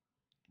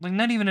 Like,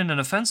 not even in an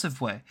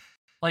offensive way.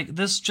 Like,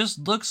 this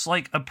just looks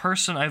like a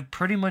person I've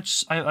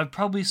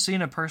probably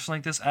seen a person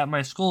like this at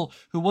my school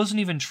who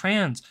wasn't even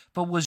trans,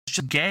 but was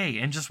just gay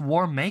and just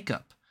wore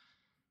makeup.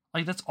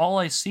 Like, that's all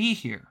I see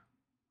here.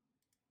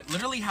 It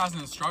literally has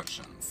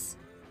instructions.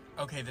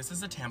 Okay, this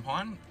is a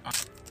tampon.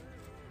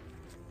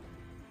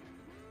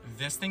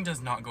 This thing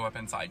does not go up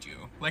inside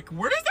you. Like,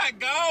 where does that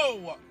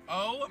go?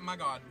 Oh my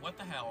god, what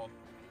the hell?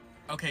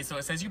 Okay, so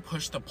it says you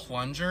push the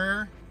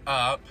plunger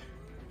up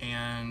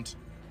and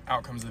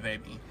out comes the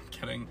baby. I'm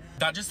kidding.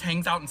 That just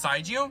hangs out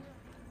inside you?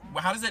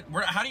 How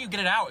do you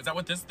get it out? Is that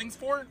what this thing's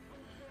for?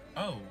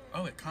 Oh,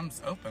 it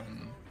comes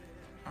open.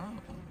 Oh,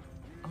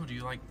 do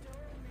you like,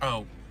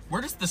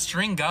 where does the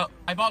string go?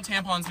 I bought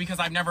tampons because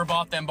I've never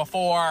bought them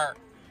before.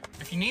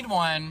 If you need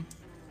one,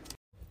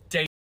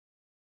 Keep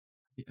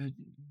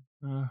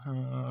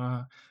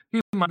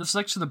in mind, this is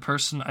actually the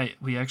person I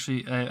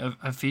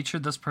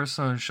featured this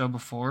person on the show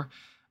before.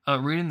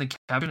 Reading the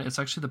caption, it's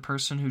actually the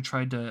person who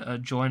tried to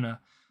join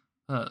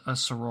a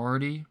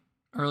sorority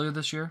earlier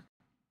this year,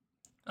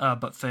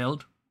 but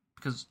failed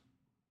because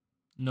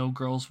no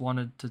girls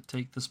wanted to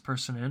take this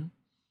person in.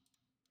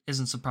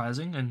 Isn't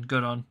surprising, and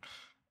good on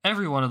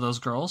every one of those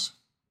girls.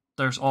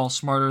 They're all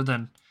smarter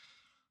than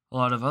a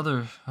lot of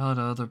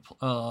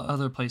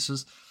other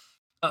places.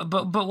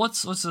 But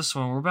what's this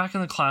one? We're back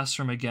in the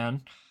classroom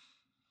again.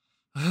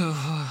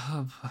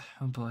 Oh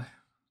boy.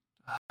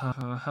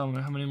 How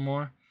many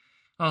more?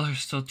 Oh, there's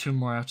still 2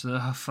 more after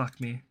that. Oh,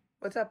 fuck me.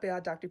 What's up, y'all?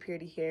 Dr.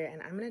 Purity here,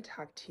 and I'm going to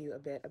talk to you a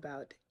bit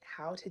about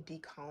how to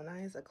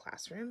decolonize a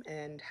classroom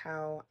and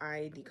how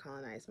I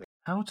decolonize my...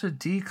 How to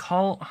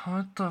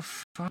what the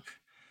fuck?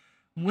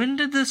 When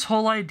did this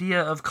whole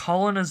idea of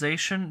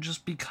colonization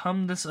just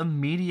become this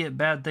immediate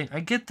bad thing? I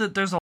get that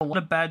there's a lot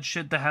of bad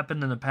shit that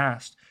happened in the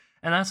past,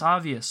 and that's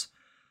obvious.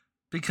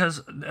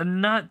 Because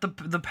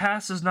the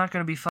past is not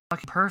going to be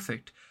fucking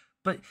perfect.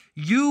 But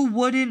you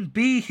wouldn't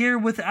be here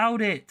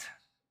without it.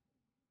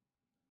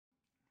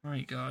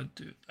 My god,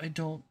 dude. I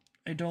don't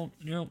I don't,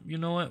 you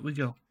know what? We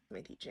go.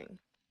 My teaching.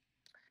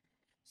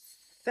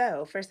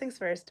 So, first things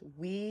first,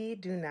 we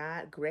do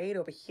not grade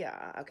over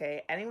here,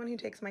 okay? Anyone who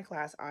takes my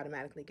class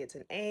automatically gets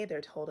an A.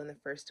 They're told in the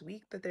first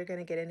week that they're going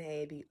to get an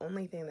A. The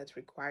only thing that's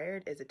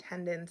required is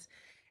attendance,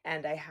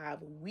 and I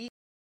have weeks.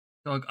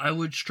 Dog, I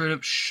would straight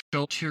up show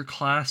up to your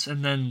class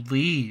and then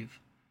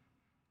leave.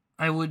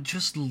 I would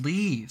just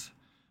leave.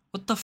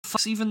 What the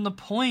fuck's even the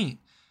point?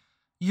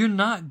 You're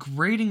not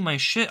grading my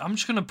shit. I'm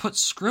just gonna put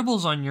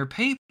scribbles on your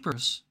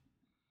papers.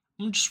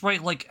 I'm just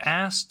write like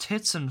ass,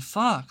 tits, and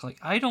fuck. Like,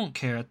 I don't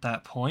care at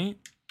that point.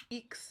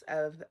 Weeks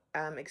of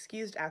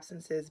excused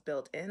absences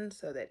built in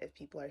so that if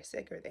people are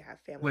sick or they have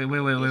family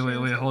Wait.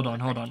 obligations, Hold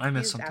on. I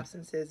missed excused something.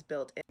 absences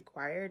built in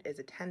required is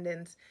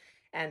attendance,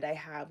 and I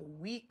have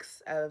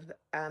weeks of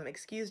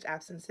excused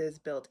absences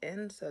built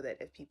in so that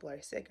if people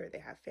are sick or they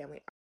have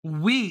family.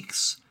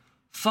 Weeks?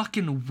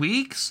 Fucking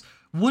weeks?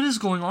 What is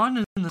going on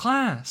in the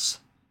class?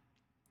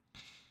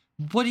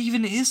 What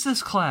even is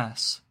this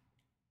class?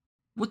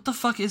 What the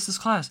fuck is this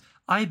class?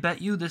 I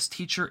bet you this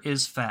teacher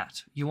is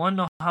fat. You wanna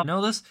know how I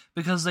know this?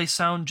 Because they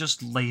sound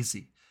just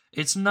lazy.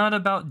 It's not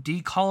about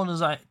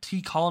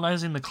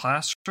decolonizing the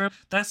classroom.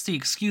 That's the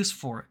excuse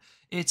for it.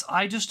 It's,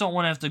 I just don't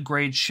want to have to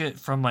grade shit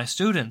from my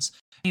students.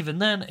 Even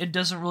then, it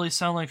doesn't really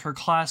sound like her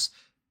class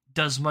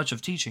does much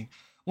of teaching.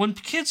 When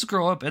kids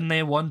grow up and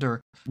they wonder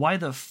why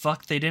the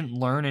fuck they didn't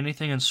learn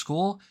anything in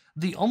school,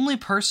 the only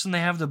person they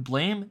have to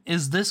blame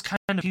is this kind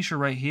of teacher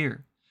right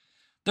here.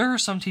 There are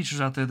some teachers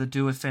out there that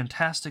do a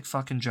fantastic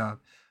fucking job.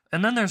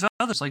 And then there's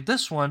others like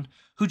this one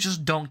who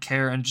just don't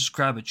care and just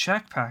grab a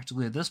check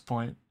practically at this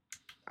point.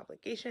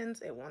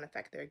 Obligations, it won't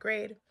affect their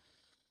grade.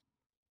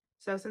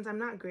 So since I'm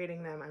not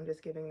grading them, I'm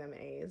just giving them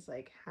A's.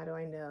 Like, how do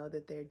I know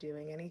that they're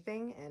doing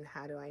anything? And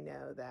how do I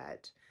know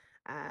that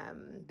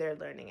they're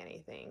learning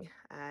anything?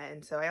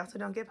 And so I also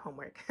don't give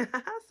homework.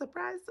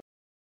 Surprise.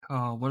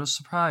 Oh, what a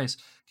surprise.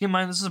 Keep in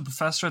mind, this is a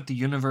professor at the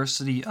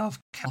University of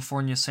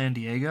California, San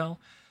Diego.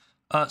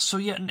 So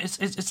yeah,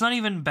 it's not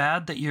even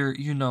bad that you're,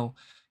 you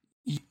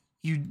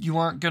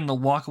aren't going to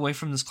walk away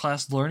from this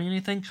class learning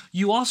anything.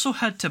 You also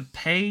had to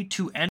pay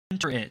to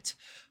enter it.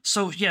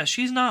 So yeah,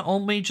 she's not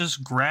only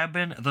just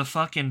grabbing the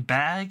fucking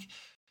bag,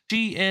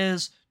 she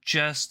is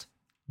just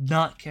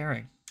not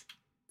caring.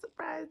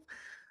 Surprise.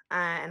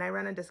 And I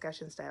run a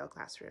discussion style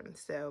classroom.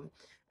 So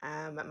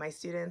my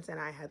students and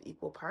I have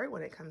equal part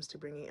when it comes to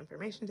bringing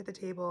information to the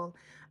table.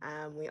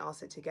 We all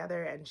sit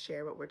together and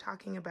share what we're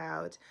talking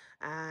about,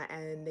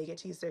 and they get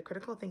to use their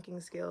critical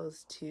thinking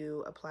skills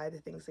to apply the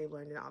things they've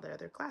learned in all their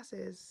other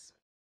classes.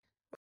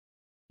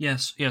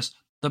 Yes.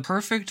 The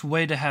perfect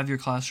way to have your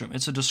classroom.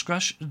 It's a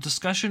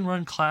discussion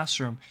run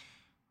classroom.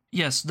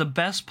 Yes, the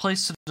best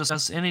place to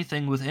discuss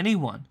anything with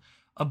anyone.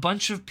 A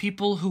bunch of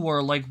people who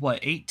are like,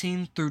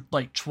 18 through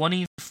like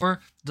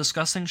 24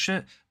 discussing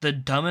shit, the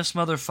dumbest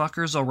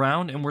motherfuckers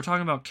around, and we're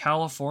talking about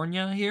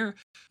California here,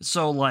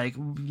 so like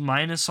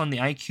minus on the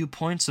IQ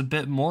points a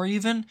bit more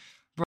even.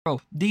 Bro,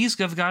 these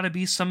have got to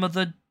be some of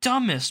the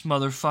dumbest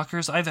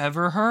motherfuckers I've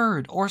ever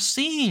heard or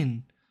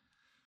seen.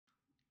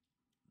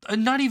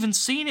 Not even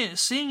seeing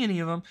any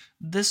of them.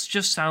 This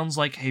just sounds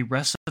like a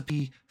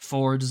recipe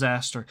for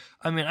disaster.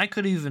 I mean, I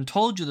could have even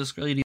told you this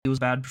lady was a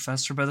bad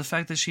professor by the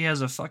fact that she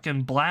has a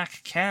fucking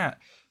black cat.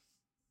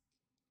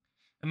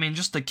 I mean,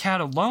 just the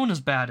cat alone is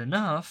bad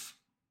enough.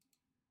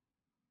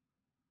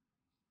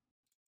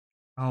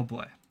 Oh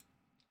boy.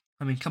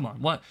 I mean, come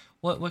on. What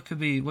could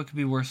be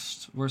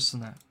worse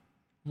than that?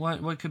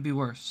 What could be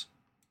worse?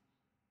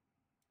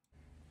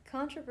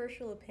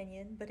 Controversial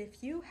opinion, but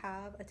if you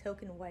have a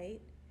token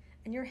white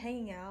and you're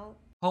hanging out.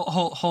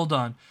 Hold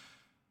on.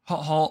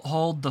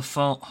 Hold the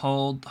phone.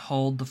 Hold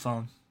the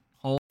phone.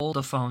 Hold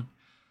the phone.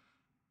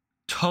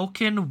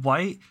 Token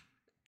white?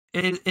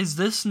 Is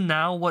this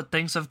now what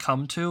things have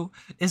come to?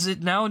 Is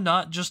it now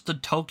not just the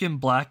token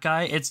black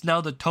guy? It's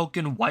now the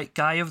token white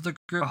guy of the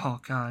group?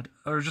 Oh, God.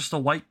 Or just a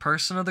white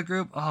person of the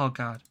group? Oh,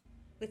 God.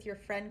 With your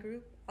friend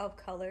group of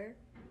color,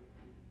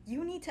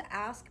 you need to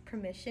ask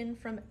permission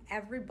from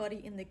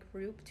everybody in the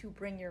group to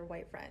bring your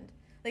white friend.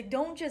 Like,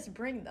 don't just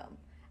bring them.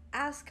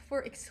 Ask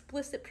for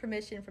explicit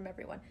permission from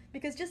everyone,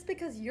 because just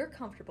because you're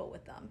comfortable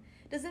with them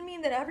doesn't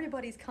mean that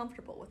everybody's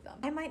comfortable with them.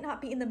 I might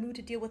not be in the mood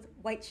to deal with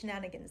white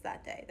shenanigans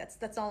that day.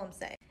 That's all I'm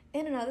saying.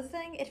 And another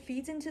thing, it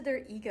feeds into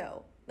their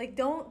ego. Like,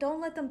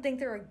 don't let them think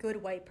they're a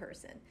good white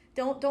person.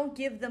 Don't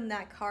give them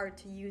that card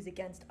to use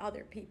against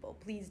other people.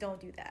 Please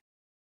don't do that.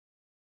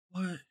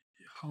 What?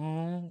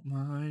 Oh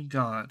my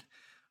God.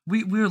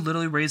 We are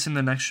literally raising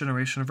the next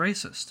generation of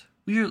racist.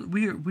 We are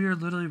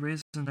literally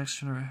raising the next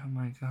generation. Oh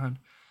my God.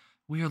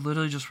 We are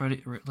literally just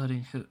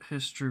letting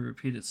history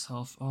repeat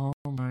itself. Oh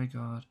my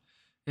God.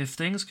 If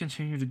things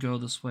continue to go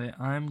this way,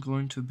 I'm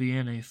going to be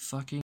in a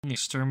fucking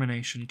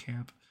extermination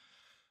camp.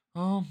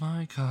 Oh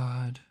my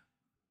God.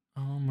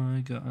 Oh my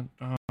God.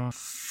 Oh,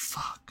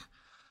 fuck.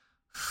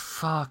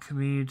 Fuck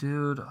me,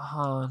 dude.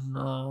 Oh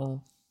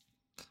no.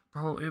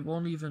 Bro, it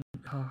won't even.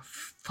 Oh,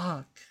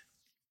 fuck.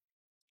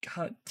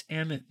 God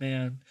damn it,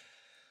 man.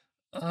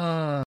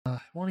 It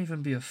won't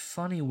even be a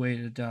funny way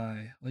to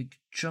die. Like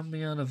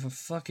jumping out of a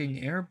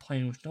fucking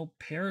airplane with no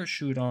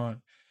parachute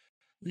on.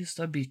 At least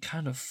that'd be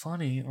kind of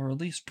funny, or at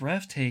least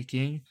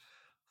breathtaking.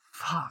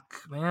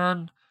 Fuck,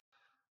 man.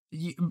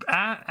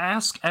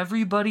 Ask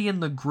everybody in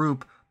the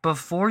group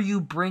before you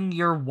bring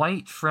your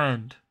white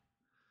friend.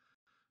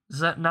 Does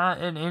that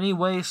not in any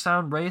way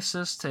sound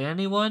racist to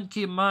anyone?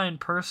 Keep in mind,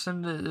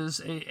 person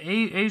is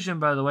Asian,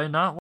 by the way,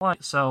 not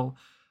white. So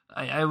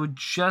I would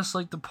just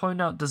like to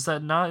point out, does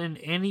that not in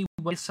any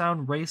way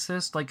sound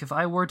racist? Like, if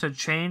I were to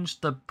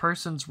change the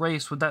person's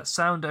race, would that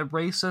sound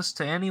racist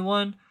to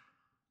anyone?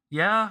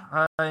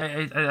 Yeah,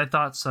 I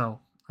thought so.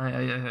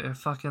 I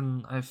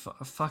fucking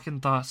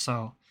thought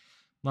so.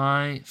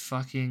 My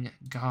fucking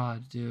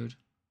god, dude.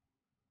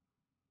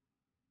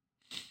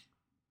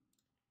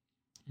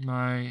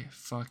 My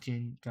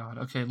fucking god.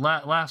 Okay,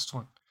 last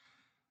one.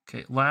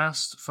 Okay,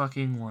 last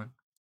fucking one.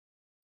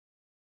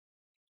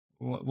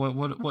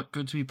 What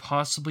could we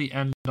possibly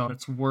end on?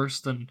 It's worse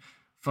than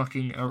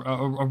fucking a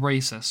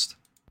racist.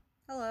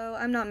 Hello,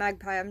 I'm not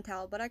Magpie, I'm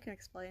Tal, but I can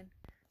explain.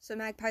 So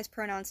Magpie's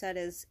pronoun set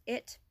is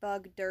it,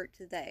 bug, dirt,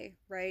 they,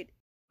 right?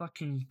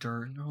 Fucking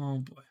dirt. Oh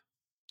boy.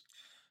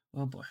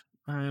 Oh boy.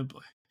 Oh boy.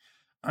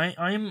 I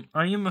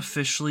am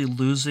officially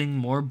losing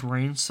more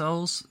brain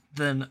cells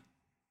than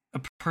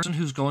a person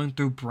who's going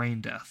through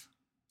brain death.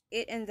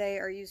 It and they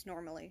are used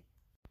normally.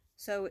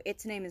 So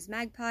its name is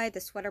Magpie,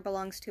 the sweater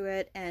belongs to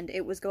it, and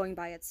it was going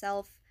by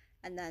itself.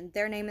 And then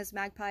their name is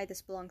Magpie,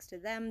 this belongs to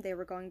them, they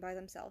were going by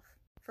themselves.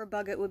 For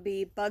Bug, it would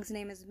be Bug's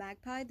name is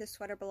Magpie, the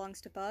sweater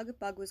belongs to Bug,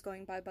 Bug was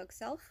going by Bug's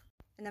self.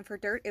 And then for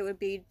Dirt, it would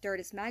be Dirt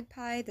is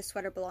Magpie, the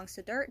sweater belongs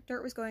to Dirt,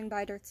 Dirt was going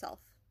by Dirt's self.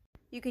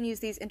 You can use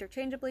these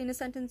interchangeably in a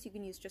sentence, you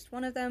can use just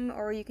one of them,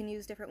 or you can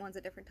use different ones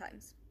at different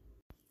times.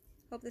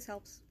 Hope this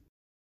helps.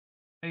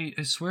 I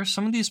swear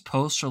some of these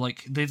posts are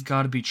like, they've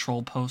got to be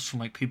troll posts from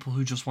like people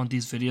who just want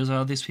these videos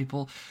out of these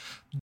people,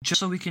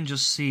 just so we can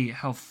just see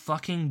how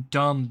fucking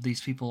dumb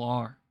these people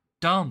are.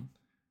 Dumb.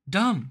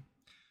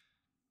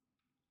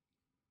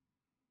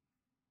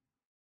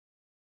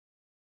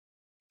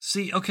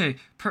 See, okay,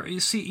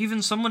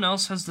 even someone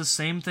else has the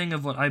same thing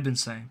of what I've been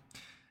saying.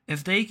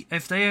 If they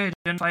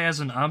identify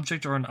as an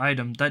object or an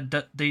item that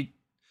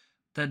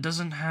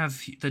doesn't have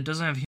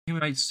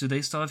human rights, do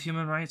they still have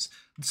human rights?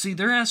 See,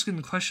 they're asking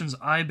the questions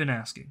I've been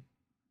asking.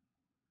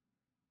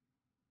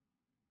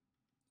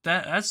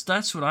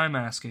 That's what I'm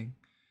asking.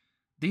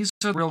 These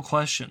are real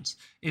questions.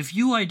 If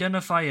you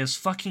identify as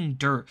fucking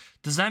dirt,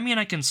 does that mean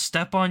I can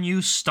step on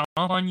you, stomp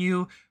on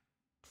you,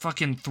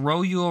 fucking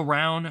throw you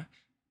around,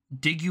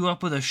 dig you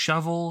up with a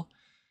shovel?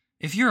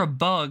 If you're a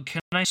bug,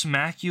 can I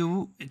smack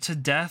you to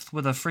death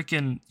with a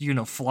freaking,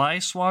 fly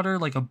swatter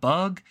like a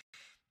bug?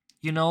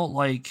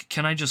 Like,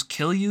 can I just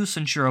kill you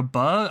since you're a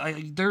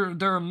bug? There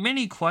are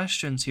many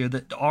questions here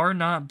that are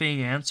not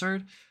being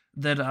answered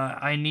that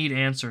I need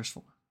answers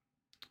for.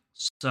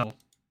 So,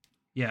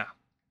 yeah.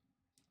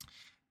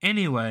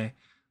 Anyway,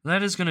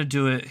 that is going to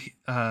do it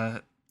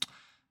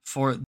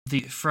for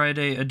the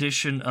Friday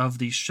edition of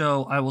the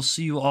show. I will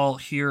see you all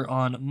here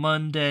on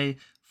Monday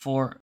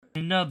for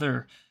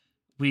another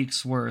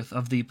week's worth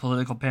of the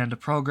Political Panda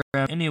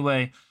program.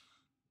 Anyway,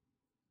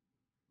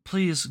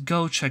 please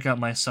go check out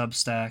my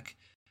Substack.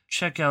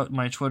 Check out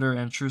my Twitter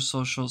and True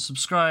Social.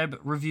 Subscribe,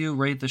 review,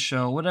 rate the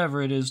show,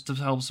 whatever it is to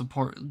help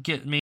support,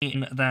 get me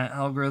in that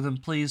algorithm,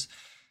 please.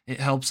 It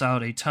helps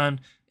out a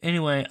ton.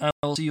 Anyway, I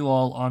will see you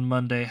all on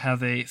Monday.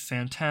 Have a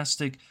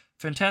fantastic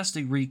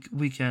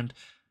weekend.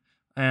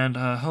 And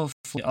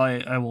hopefully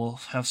I will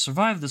have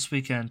survived this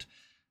weekend,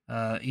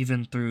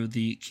 even through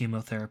the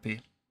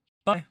chemotherapy.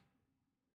 Bye.